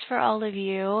offerings for all of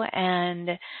you.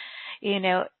 And,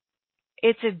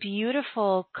 it's a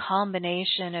beautiful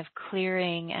combination of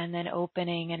clearing and then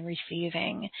opening and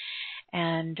receiving.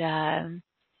 And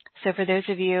so for those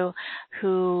of you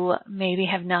who maybe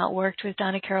have not worked with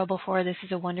Donna Carroll before, this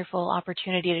is a wonderful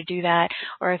opportunity to do that.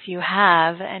 Or if you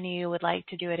have and you would like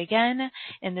to do it again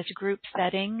in this group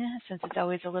setting, since it's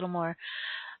always a little more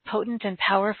potent and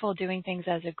powerful doing things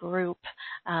as a group,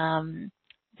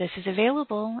 this is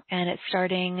available, and it's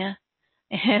starting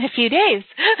in a few days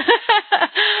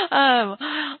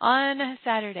on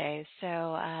Saturday. So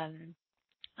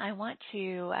I want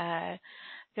to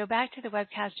go back to the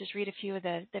webcast, just read a few of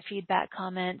the feedback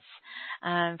comments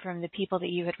from the people that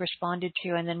you had responded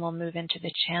to, and then we'll move into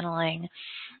the channeling.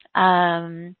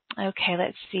 Okay,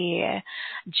 let's see.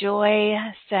 Joy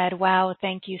said, wow,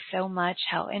 thank you so much.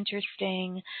 How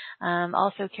interesting.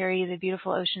 Also, Carrie, the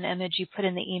beautiful ocean image you put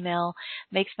in the email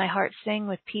makes my heart sing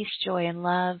with peace, joy, and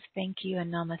love. Thank you,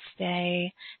 and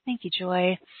namaste. Thank you,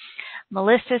 Joy.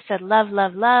 Melissa said, love,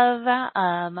 love,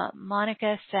 love.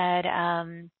 Monica said,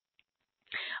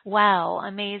 wow,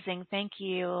 amazing. Thank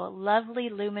you. Lovely,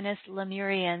 luminous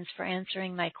Lemurians for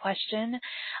answering my question.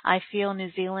 I feel New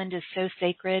Zealand is so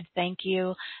sacred. Thank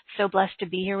you. So blessed to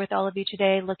be here with all of you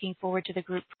today. Looking forward to the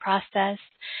group process.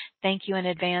 Thank you in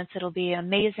advance. It'll be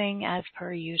amazing as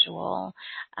per usual.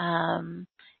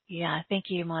 Yeah, thank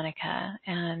you, Monica.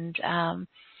 And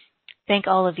thank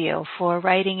all of you for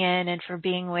writing in and for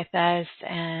being with us.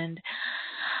 And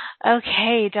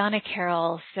okay, Donna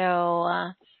Carroll.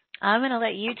 So I'm going to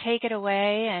let you take it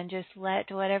away and just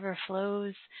let whatever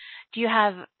flows. Do you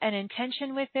have an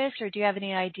intention with this, or do you have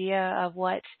any idea of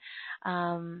what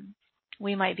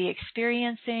we might be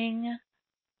experiencing?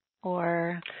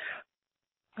 Or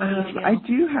I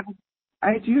do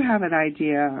have an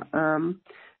idea.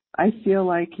 I feel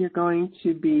like you're going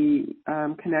to be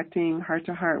connecting heart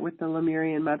to heart with the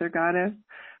Lemurian Mother Goddess,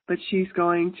 but she's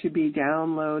going to be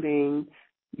downloading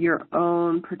your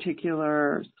own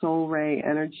particular soul ray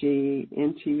energy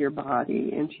into your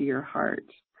body, into your heart.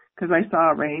 Because I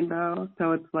saw a rainbow,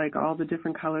 so it's like all the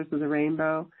different colors of the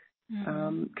rainbow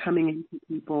coming into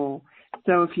people.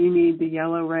 So if you need the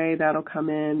yellow ray, that'll come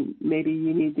in. Maybe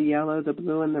you need the yellow, the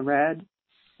blue, and the red.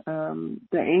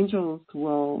 The angels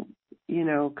will,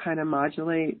 kind of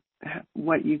modulate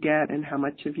what you get and how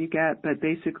much of you get, but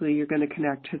basically you're going to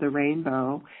connect to the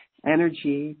rainbow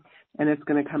energy, and it's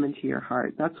going to come into your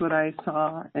heart. That's what I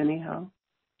saw anyhow.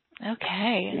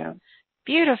 Okay. Yeah.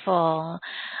 Beautiful.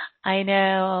 I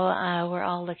know we're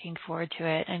all looking forward to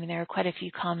it. I mean, there are quite a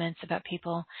few comments about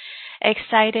people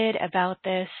excited about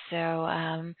this.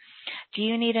 So do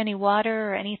you need any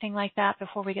water or anything like that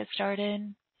before we get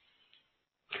started?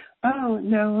 Oh,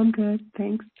 no, I'm good.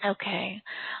 Thanks. Okay.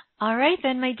 All right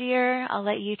then, my dear. I'll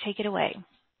let you take it away.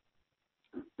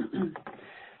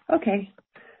 Okay.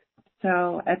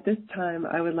 So at this time,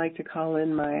 I would like to call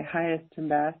in my highest and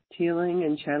best healing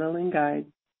and channeling guides.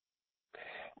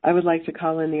 I would like to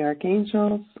call in the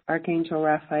archangels, Archangel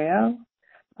Raphael,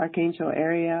 Archangel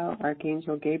Ariel,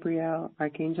 Archangel Gabriel,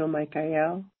 Archangel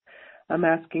Michael. I'm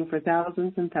asking for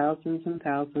thousands and thousands and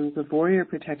thousands of warrior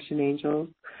protection angels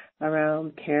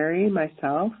around Carrie,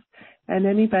 myself, and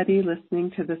anybody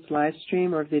listening to this live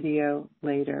stream or video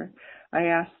later. I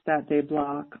ask that they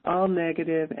block all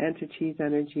negative entities,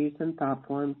 energies, and thought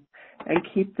forms and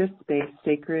keep this space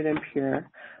sacred and pure.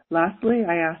 Lastly,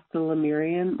 I ask the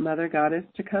Lemurian Mother Goddess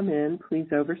to come in. Please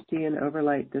oversee and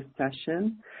overlight this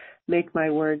session. Make my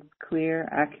words clear,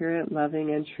 accurate,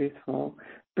 loving, and truthful.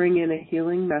 Bring in a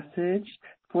healing message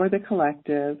for the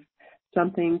collective,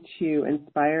 something to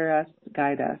inspire us,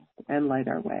 guide us, and light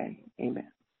our way. Amen.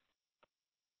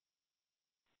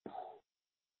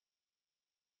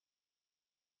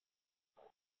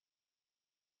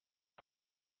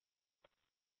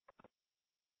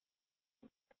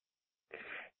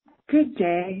 Good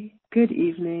day, good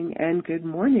evening, and good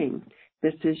morning.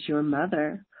 This is your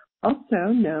mother,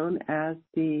 also known as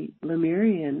the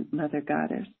Lemurian Mother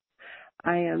Goddess.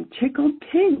 I am tickled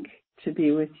pink to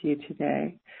be with you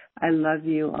today. I love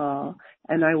you all,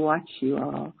 and I watch you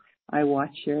all. I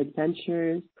watch your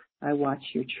adventures. I watch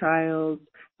your trials.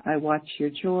 I watch your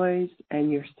joys and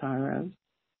your sorrows.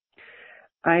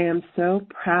 I am so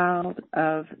proud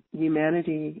of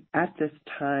humanity at this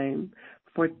time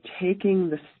for taking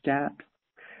the steps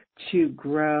to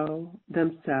grow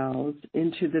themselves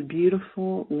into the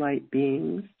beautiful light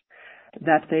beings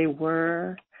that they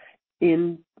were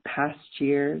in past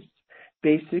years.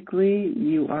 Basically,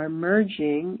 you are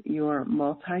merging your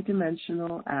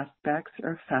multidimensional aspects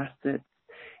or facets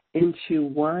into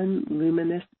one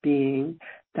luminous being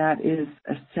that is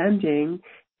ascending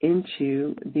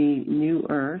into the new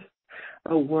earth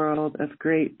a world of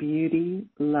great beauty,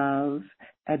 love,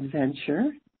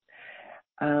 adventure,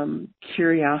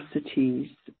 curiosities,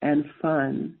 and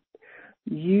fun.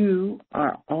 You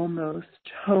are almost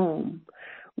home.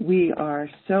 We are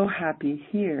so happy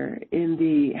here in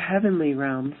the heavenly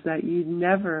realms that you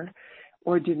never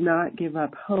or did not give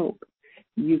up hope.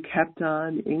 You kept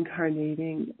on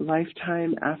incarnating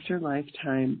lifetime after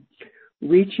lifetime,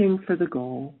 reaching for the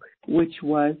goal, which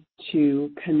was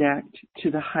to connect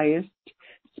to the highest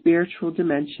spiritual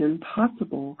dimension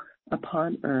possible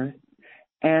upon earth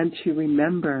and to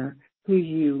remember who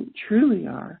you truly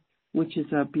are, which is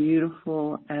a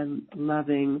beautiful and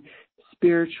loving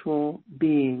spiritual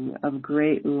being of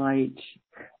great light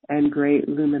and great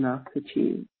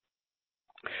luminosity.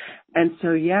 And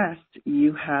so, yes,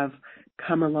 you have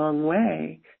come a long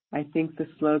way. I think the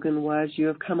slogan was, you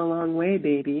have come a long way,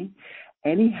 baby.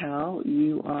 Anyhow,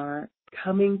 you are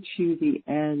coming to the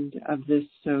end of this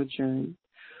sojourn.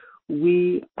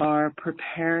 We are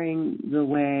preparing the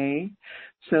way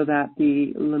so that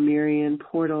the Lemurian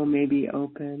portal may be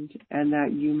opened and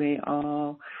that you may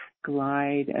all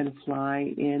glide and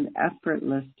fly in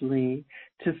effortlessly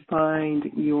to find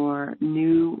your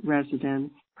new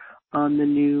residence on the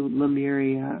new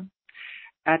Lemuria.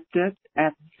 At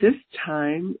this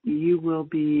time, you will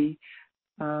be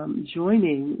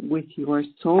joining with your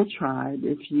soul tribe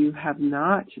if you have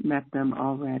not met them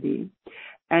already.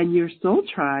 And your soul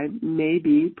tribe may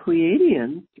be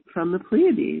Pleiadians from the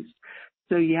Pleiades.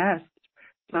 So yes,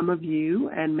 some of you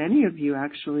and many of you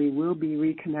actually will be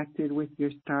reconnected with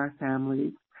your star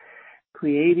families.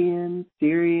 Pleiadian,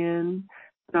 Sirian,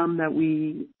 some that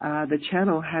the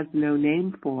channel has no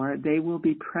name for. They will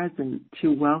be present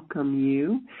to welcome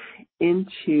you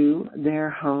into their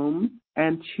home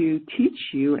and to teach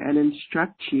you and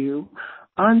instruct you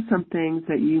on some things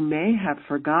that you may have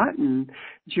forgotten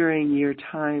during your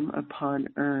time upon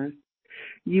earth.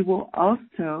 You will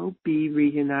also be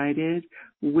reunited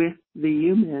with the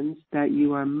humans that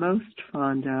you are most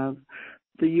fond of,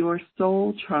 your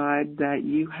soul tribe that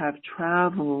you have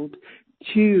traveled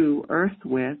to earth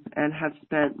with and have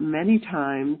spent many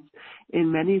times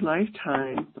in many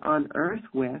lifetimes on earth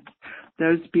with,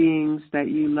 those beings that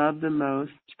you love the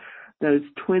most, those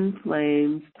twin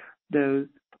flames, those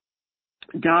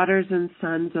daughters and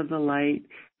sons of the light.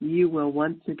 You will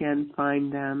once again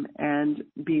find them and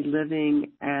be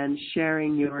living and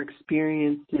sharing your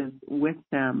experiences with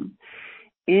them.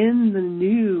 In the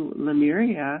new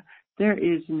Lemuria, there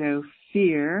is no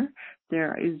fear,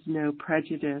 there is no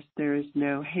prejudice, there is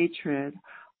no hatred.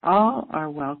 All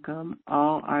are welcome,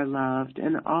 all are loved,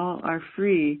 and all are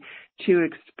free to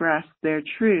express their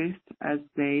truth as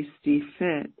they see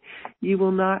fit. You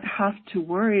will not have to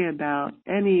worry about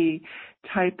any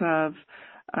type of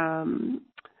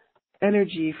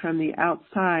energy from the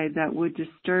outside that would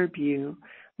disturb you.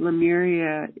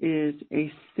 Lemuria is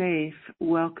a safe,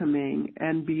 welcoming,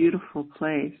 and beautiful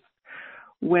place.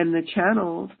 When the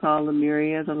channel saw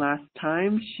Lemuria the last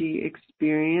time, she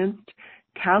experienced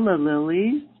calla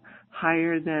lilies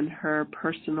higher than her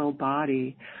personal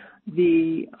body.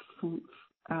 The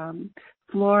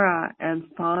flora and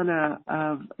fauna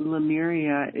of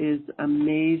Lemuria is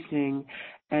amazing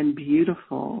and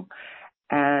beautiful,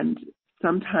 and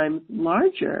sometimes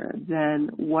larger than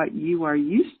what you are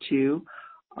used to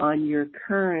on your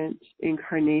current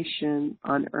incarnation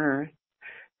on Earth.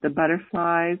 The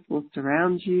butterflies will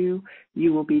surround you.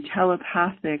 You will be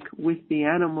telepathic with the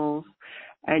animals,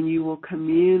 and you will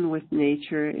commune with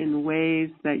nature in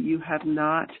ways that you have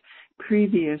not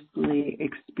previously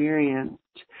experienced.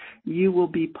 You will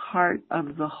be part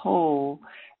of the whole,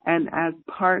 and as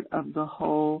part of the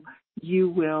whole, you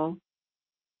will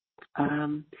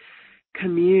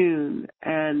commune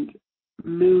and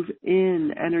move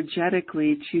in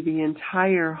energetically to the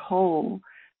entire whole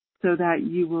so that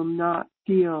you will not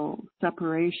feel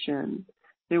separation.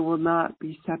 There will not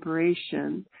be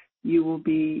separation. You will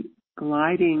be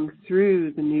gliding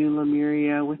through the new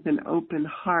Lemuria with an open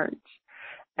heart,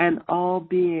 and all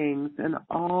beings and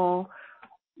all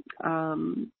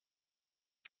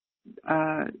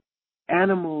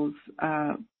animals,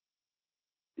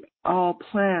 all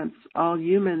plants, all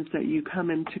humans that you come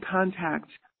into contact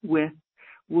with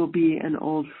will be an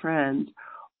old friend,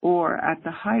 or at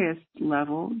the highest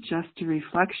level, just a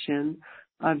reflection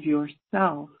of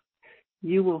yourself.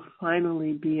 You will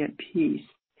finally be at peace.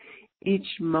 Each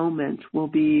moment will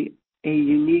be a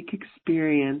unique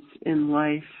experience in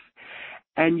life,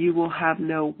 and you will have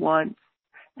no wants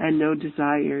and no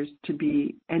desires to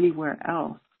be anywhere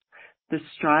else. The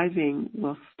striving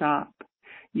will stop.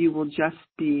 You will just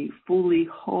be fully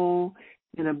whole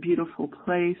in a beautiful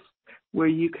place, where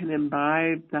you can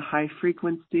imbibe the high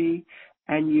frequency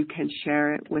and you can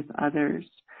share it with others.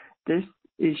 This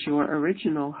is your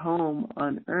original home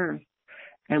on earth,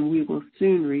 and we will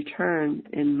soon return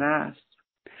in mass.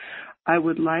 I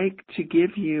would like to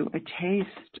give you a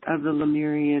taste of the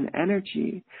Lemurian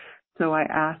energy, so I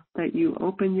ask that you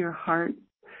open your heart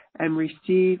and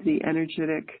receive the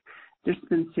energetic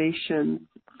dispensations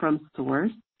from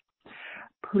Source.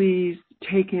 Please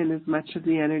take in as much of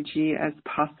the energy as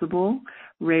possible,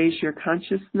 raise your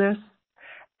consciousness,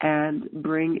 and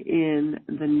bring in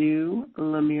the new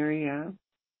Lemuria.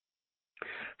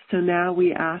 So now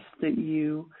we ask that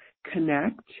you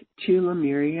connect to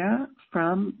Lemuria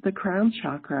from the crown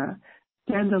chakra.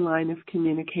 Send a line of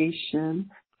communication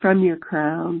from your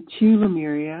crown to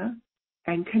Lemuria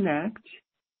and connect.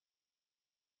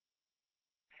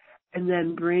 And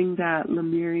then bring that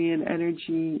Lemurian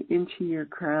energy into your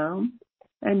crown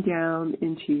and down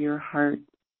into your heart.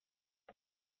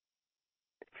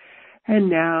 And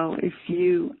now, if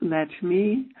you let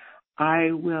me,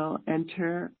 I will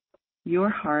enter your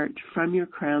heart from your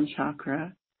crown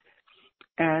chakra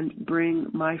and bring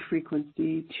my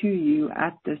frequency to you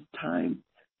at this time.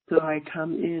 So I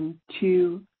come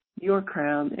into your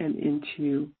crown and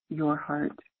into your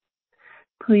heart.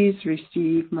 Please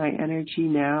receive my energy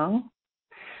now.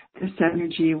 This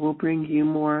energy will bring you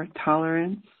more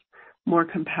tolerance, more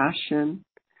compassion.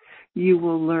 You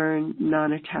will learn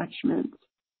non-attachment,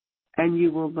 and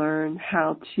you will learn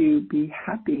how to be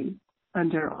happy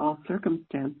under all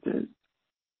circumstances.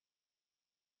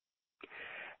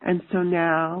 And so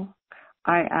now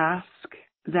I ask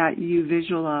that you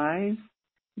visualize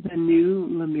the new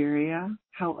Lemuria,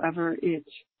 however it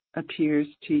appears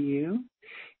to you.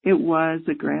 It was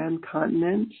a grand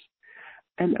continent,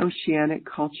 an oceanic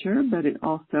culture, but it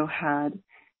also had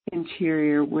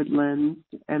interior woodlands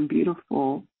and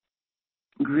beautiful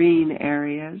green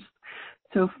areas.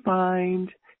 So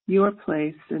find your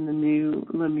place in the new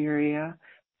Lemuria.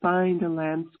 Find a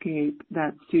landscape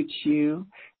that suits you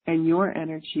and your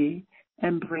energy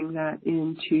and bring that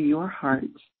into your heart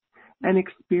and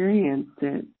experience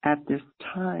it at this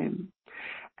time.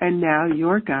 And now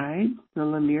your guides, the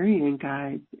Lemurian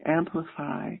guides,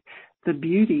 amplify the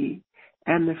beauty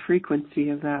and the frequency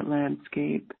of that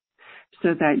landscape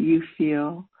so that you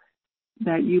feel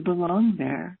that you belong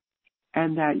there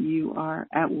and that you are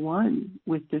at one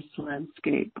with this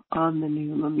landscape on the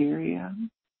new Lemuria.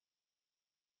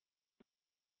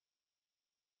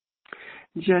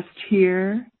 Just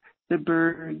hear the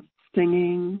birds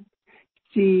singing,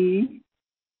 see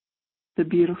the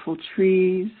beautiful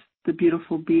trees, the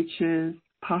beautiful beaches,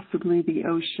 possibly the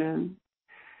ocean.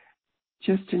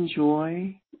 Just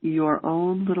enjoy your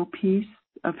own little piece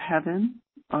of heaven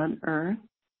on earth.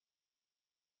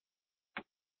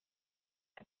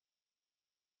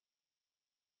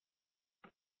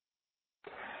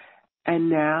 And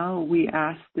now we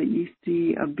ask that you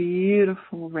see a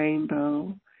beautiful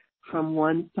rainbow from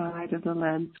one side of the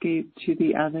landscape to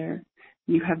the other.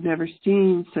 You have never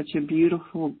seen such a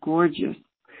beautiful, gorgeous,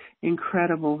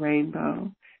 incredible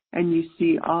rainbow. And you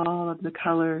see all of the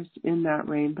colors in that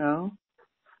rainbow: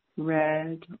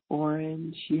 red,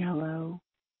 orange, yellow.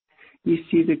 You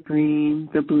see the green,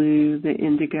 the blue, the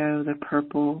indigo, the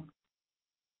purple.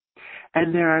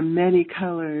 And there are many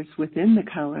colors within the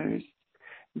colors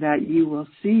that you will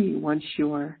see once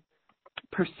your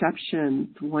perceptions,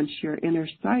 once your inner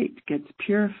sight gets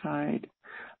purified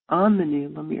on the new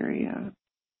Lemuria.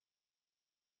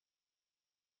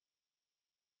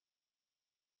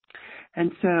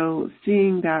 And so,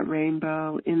 seeing that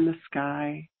rainbow in the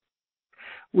sky,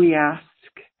 we ask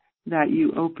that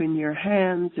you open your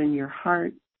hands and your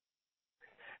heart.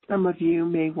 Some of you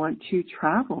may want to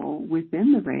travel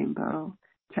within the rainbow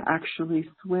to actually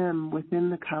swim within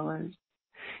the colors.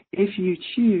 If you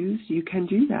choose, you can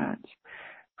do that.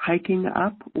 Hiking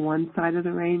up one side of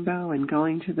the rainbow and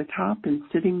going to the top and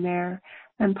sitting there,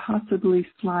 and possibly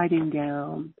sliding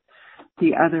down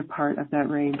the other part of that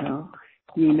rainbow.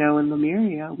 You know, in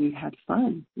Lemuria, we had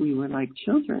fun. We were like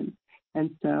children. And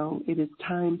so it is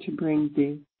time to bring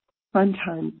the fun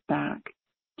times back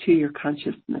to your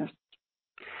consciousness.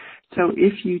 So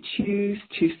if you choose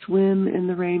to swim in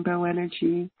the rainbow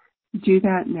energy, do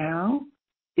that now.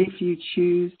 If you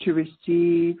choose to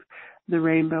receive the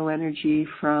rainbow energy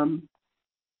from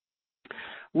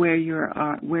where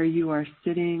you are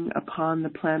sitting upon the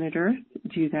planet Earth,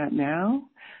 do that now.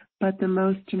 But the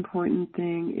most important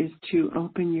thing is to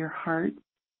open your heart,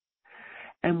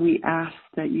 and we ask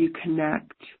that you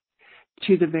connect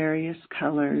to the various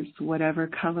colors. Whatever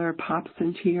color pops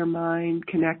into your mind,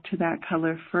 connect to that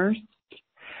color first,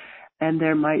 And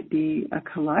there might be a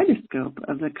kaleidoscope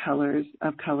of the colors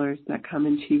that come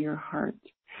into your heart.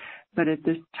 But at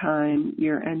this time,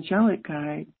 your angelic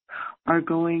guides are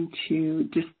going to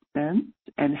dispense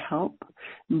and help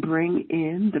bring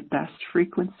in the best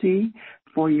frequency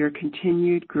for your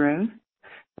continued growth,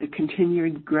 the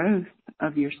continued growth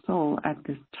of your soul at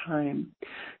this time.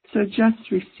 So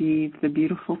just receive the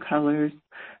beautiful colors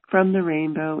from the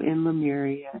rainbow in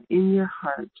Lemuria in your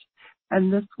heart,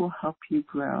 and this will help you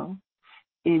grow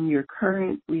in your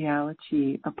current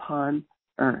reality upon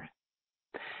earth.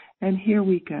 And here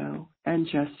we go, and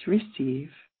just receive.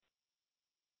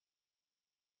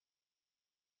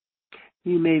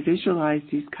 You may visualize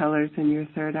these colors in your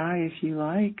third eye if you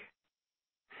like,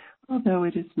 although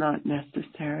it is not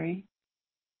necessary.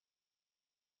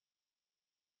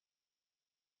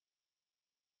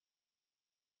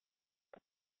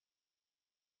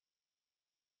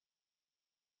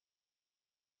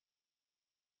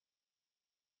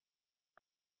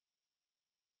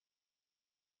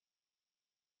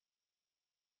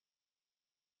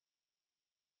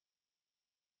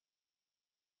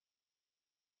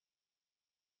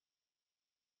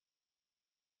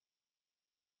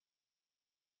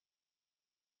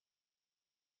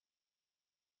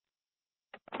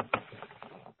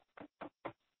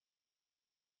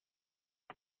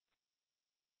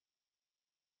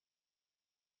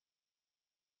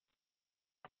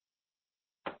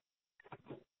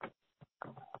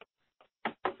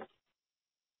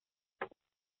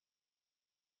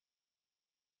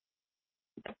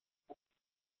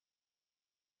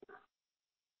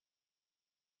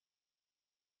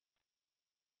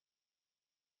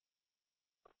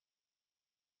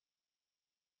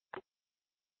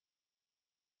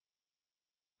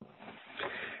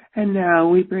 And now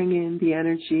we bring in the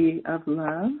energy of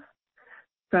love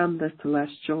from the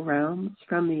celestial realms,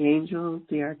 from the angels,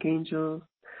 the archangels,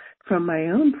 from my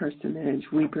own personage.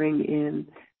 We bring in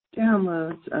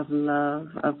downloads of love,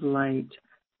 of light,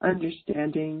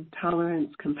 understanding,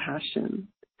 tolerance, compassion.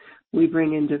 We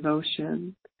bring in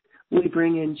devotion. We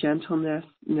bring in gentleness,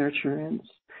 nurturance.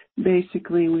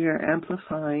 Basically, we are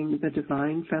amplifying the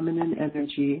divine feminine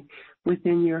energy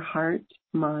within your heart,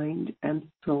 mind, and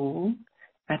soul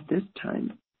at this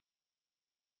time.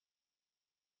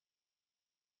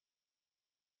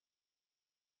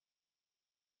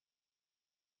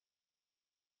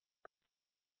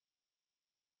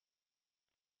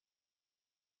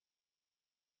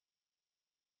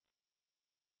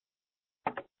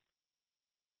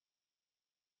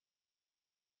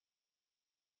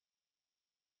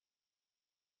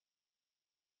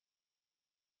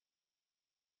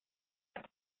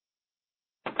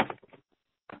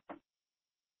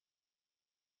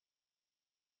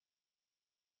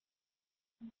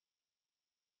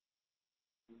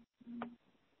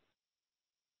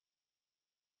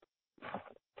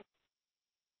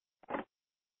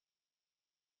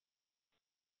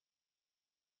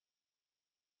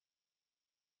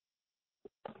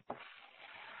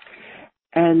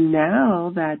 And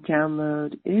now that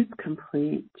download is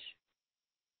complete.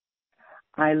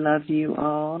 I love you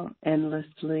all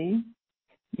endlessly.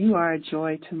 You are a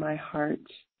joy to my heart.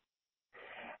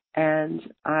 And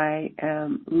I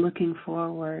am looking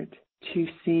forward to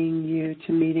seeing you,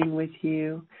 to meeting with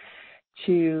you,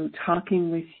 to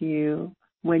talking with you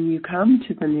when you come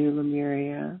to the new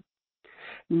Lemuria.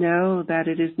 Know that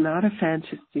it is not a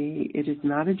fantasy. It is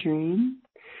not a dream.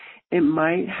 It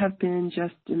might have been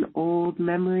just an old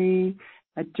memory,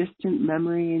 a distant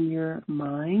memory in your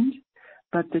mind,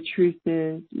 but the truth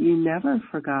is you never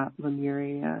forgot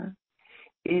Lemuria.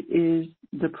 It is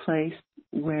the place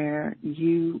where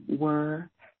you were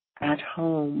at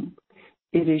home.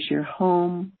 It is your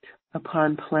home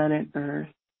upon planet Earth.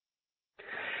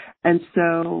 And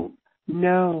so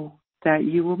know that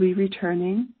you will be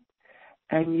returning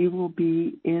and you will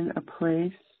be in a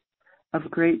place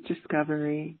of great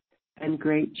discovery and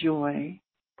great joy.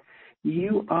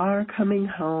 You are coming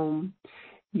home.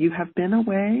 You have been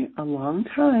away a long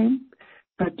time,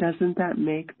 but doesn't that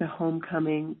make the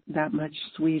homecoming that much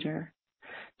sweeter?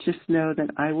 Just know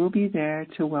that I will be there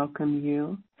to welcome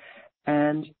you,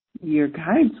 and your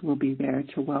guides will be there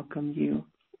to welcome you.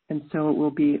 And so it will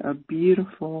be a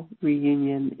beautiful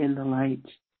reunion in the light.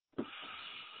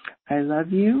 I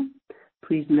love you.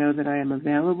 Please know that I am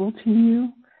available to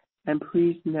you. And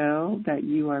please know that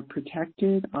you are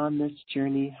protected on this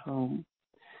journey home.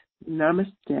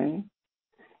 Namaste,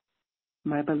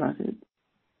 my beloved.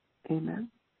 Amen.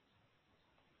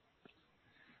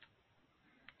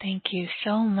 Thank you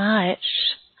so much.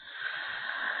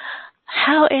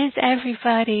 How is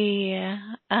everybody?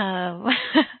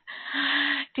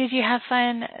 Did you have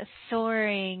fun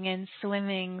soaring and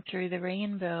swimming through the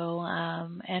rainbow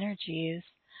energies?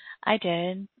 I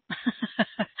did.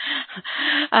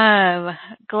 um,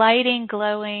 Gliding,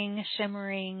 glowing,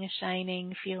 shimmering,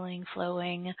 shining, feeling,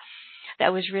 flowing.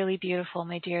 That was really beautiful,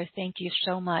 my dear. Thank you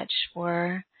so much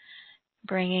for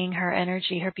bringing her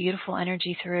energy, her beautiful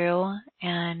energy through,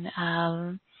 and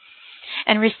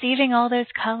receiving all those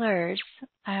colors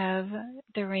of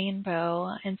the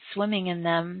rainbow and swimming in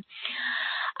them.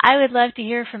 I would love to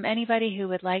hear from anybody who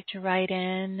would like to write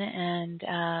in,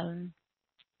 and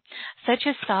such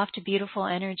a soft, beautiful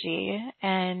energy,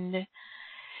 and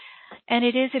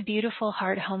it is a beautiful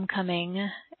heart homecoming.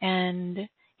 And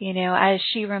as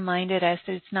she reminded us,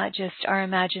 it's not just our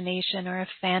imagination or a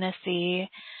fantasy,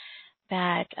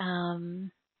 that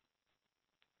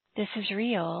this is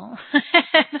real.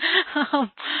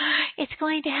 It's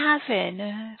going to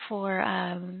happen for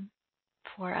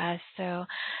us. So,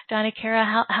 Donna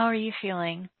Kara, how are you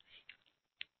feeling?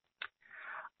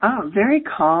 Oh, very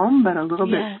calm, but a little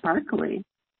bit sparkly.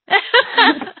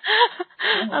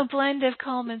 A blend of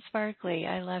calm and sparkly.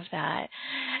 I love that.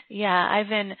 Yeah,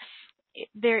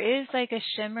 there is like a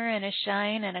shimmer and a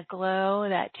shine and a glow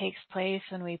that takes place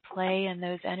when we play in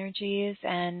those energies.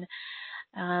 And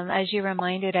as you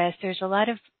reminded us, there's a lot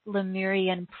of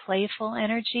Lemurian playful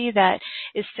energy that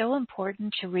is so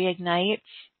important to reignite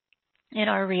in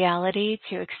our reality,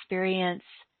 to experience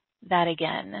that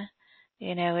again.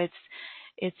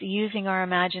 It's using our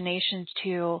imaginations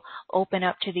to open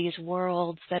up to these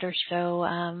worlds that are so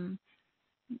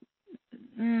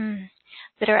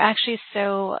that are actually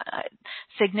so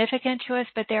significant to us,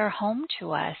 but they're home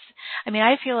to us. I mean,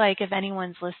 I feel like if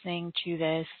anyone's listening to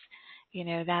this,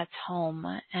 that's home,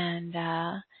 and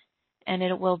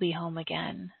it will be home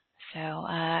again. So,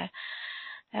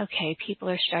 okay, people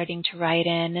are starting to write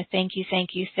in. Thank you,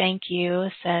 thank you, thank you,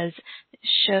 says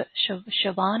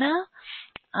Shavana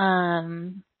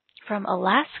from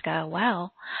Alaska.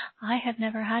 Wow, I have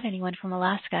never had anyone from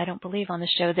Alaska, I don't believe, on the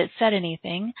show that said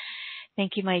anything.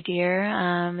 Thank you, my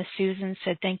dear. Susan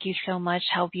said, thank you so much.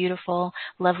 How beautiful.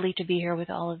 Lovely to be here with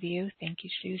all of you. Thank you,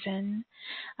 Susan.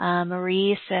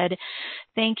 Marie said,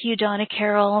 thank you, Donna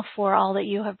Carol, for all that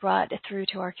you have brought through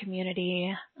to our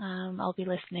community. I'll be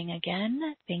listening again.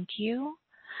 Thank you.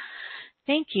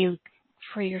 Thank you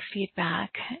for your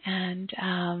feedback. And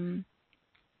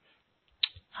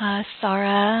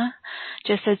Sarah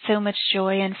just said, so much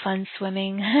joy and fun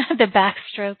swimming the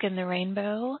backstroke in the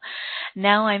rainbow.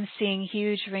 Now I'm seeing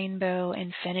huge rainbow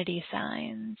infinity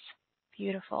signs.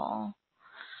 Beautiful.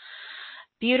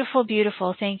 Beautiful,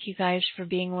 beautiful. Thank you guys for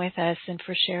being with us and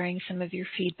for sharing some of your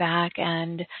feedback.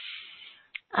 And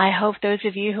I hope those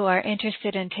of you who are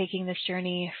interested in taking this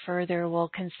journey further will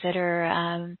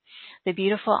consider the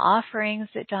beautiful offerings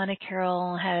that Donna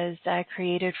Carol has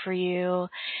created for you,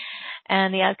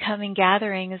 and the upcoming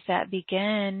gatherings that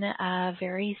begin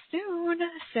very soon.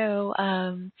 So,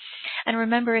 and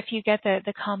remember, if you get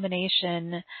the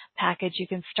combination package, you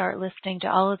can start listening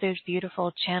to all of those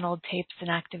beautiful channeled tapes and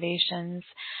activations.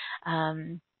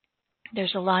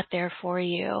 There's a lot there for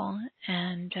you.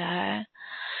 And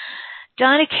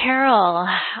Donna Carol,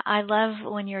 I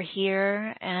love when you're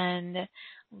here and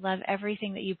love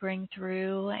everything that you bring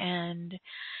through. And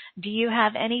do you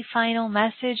have any final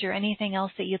message or anything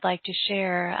else that you'd like to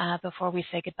share before we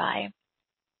say goodbye?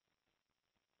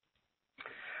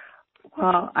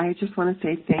 Well, I just want to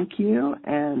say thank you,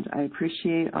 and I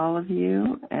appreciate all of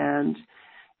you, and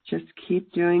just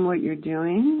keep doing what you're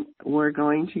doing. We're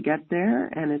going to get there,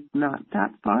 and it's not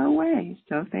that far away.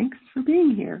 So thanks for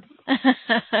being here.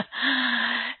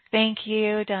 Thank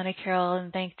you, Donna Carol,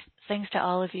 and thanks to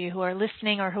all of you who are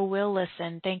listening or who will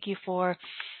listen. Thank you for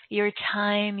your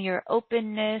time, your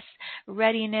openness,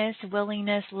 readiness,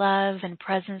 willingness, love, and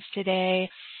presence today.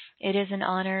 It is an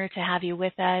honor to have you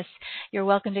with us. You're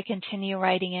welcome to continue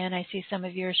writing in. I see some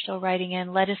of you are still writing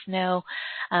in. Let us know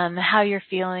how you're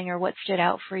feeling or what stood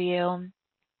out for you.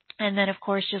 And then, of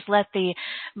course, just let the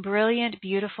brilliant,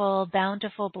 beautiful,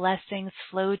 bountiful blessings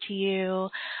flow to you.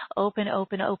 Open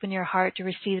your heart to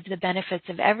receive the benefits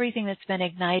of everything that's been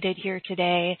ignited here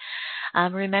today.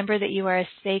 Remember that you are a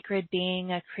sacred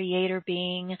being, a creator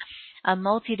being, a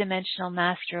multidimensional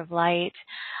master of light.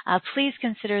 Please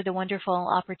consider the wonderful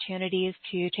opportunities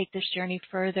to take this journey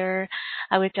further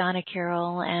with Donna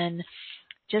Carol, and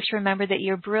just remember that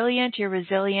you're brilliant, you're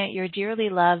resilient, you're dearly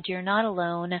loved, you're not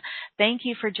alone. Thank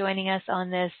you for joining us on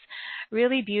this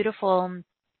really beautiful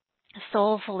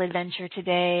soulful adventure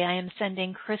today. I am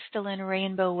sending crystalline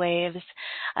rainbow waves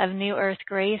of new earth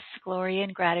grace, glory,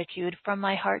 and gratitude from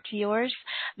my heart to yours.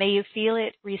 May you feel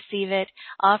it, receive it,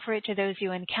 offer it to those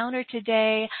you encounter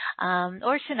today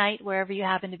or tonight, wherever you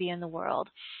happen to be in the world.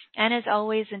 And as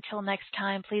always, until next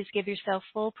time, please give yourself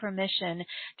full permission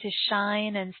to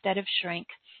shine instead of shrink,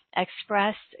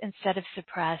 express instead of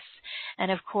suppress, and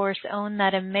of course, own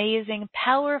that amazing,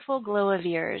 powerful glow of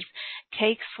yours.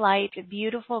 Take flight,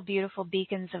 beautiful, beautiful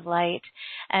beacons of light,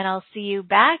 and I'll see you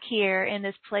back here in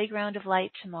this playground of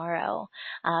light tomorrow.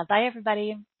 Bye,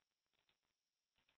 everybody.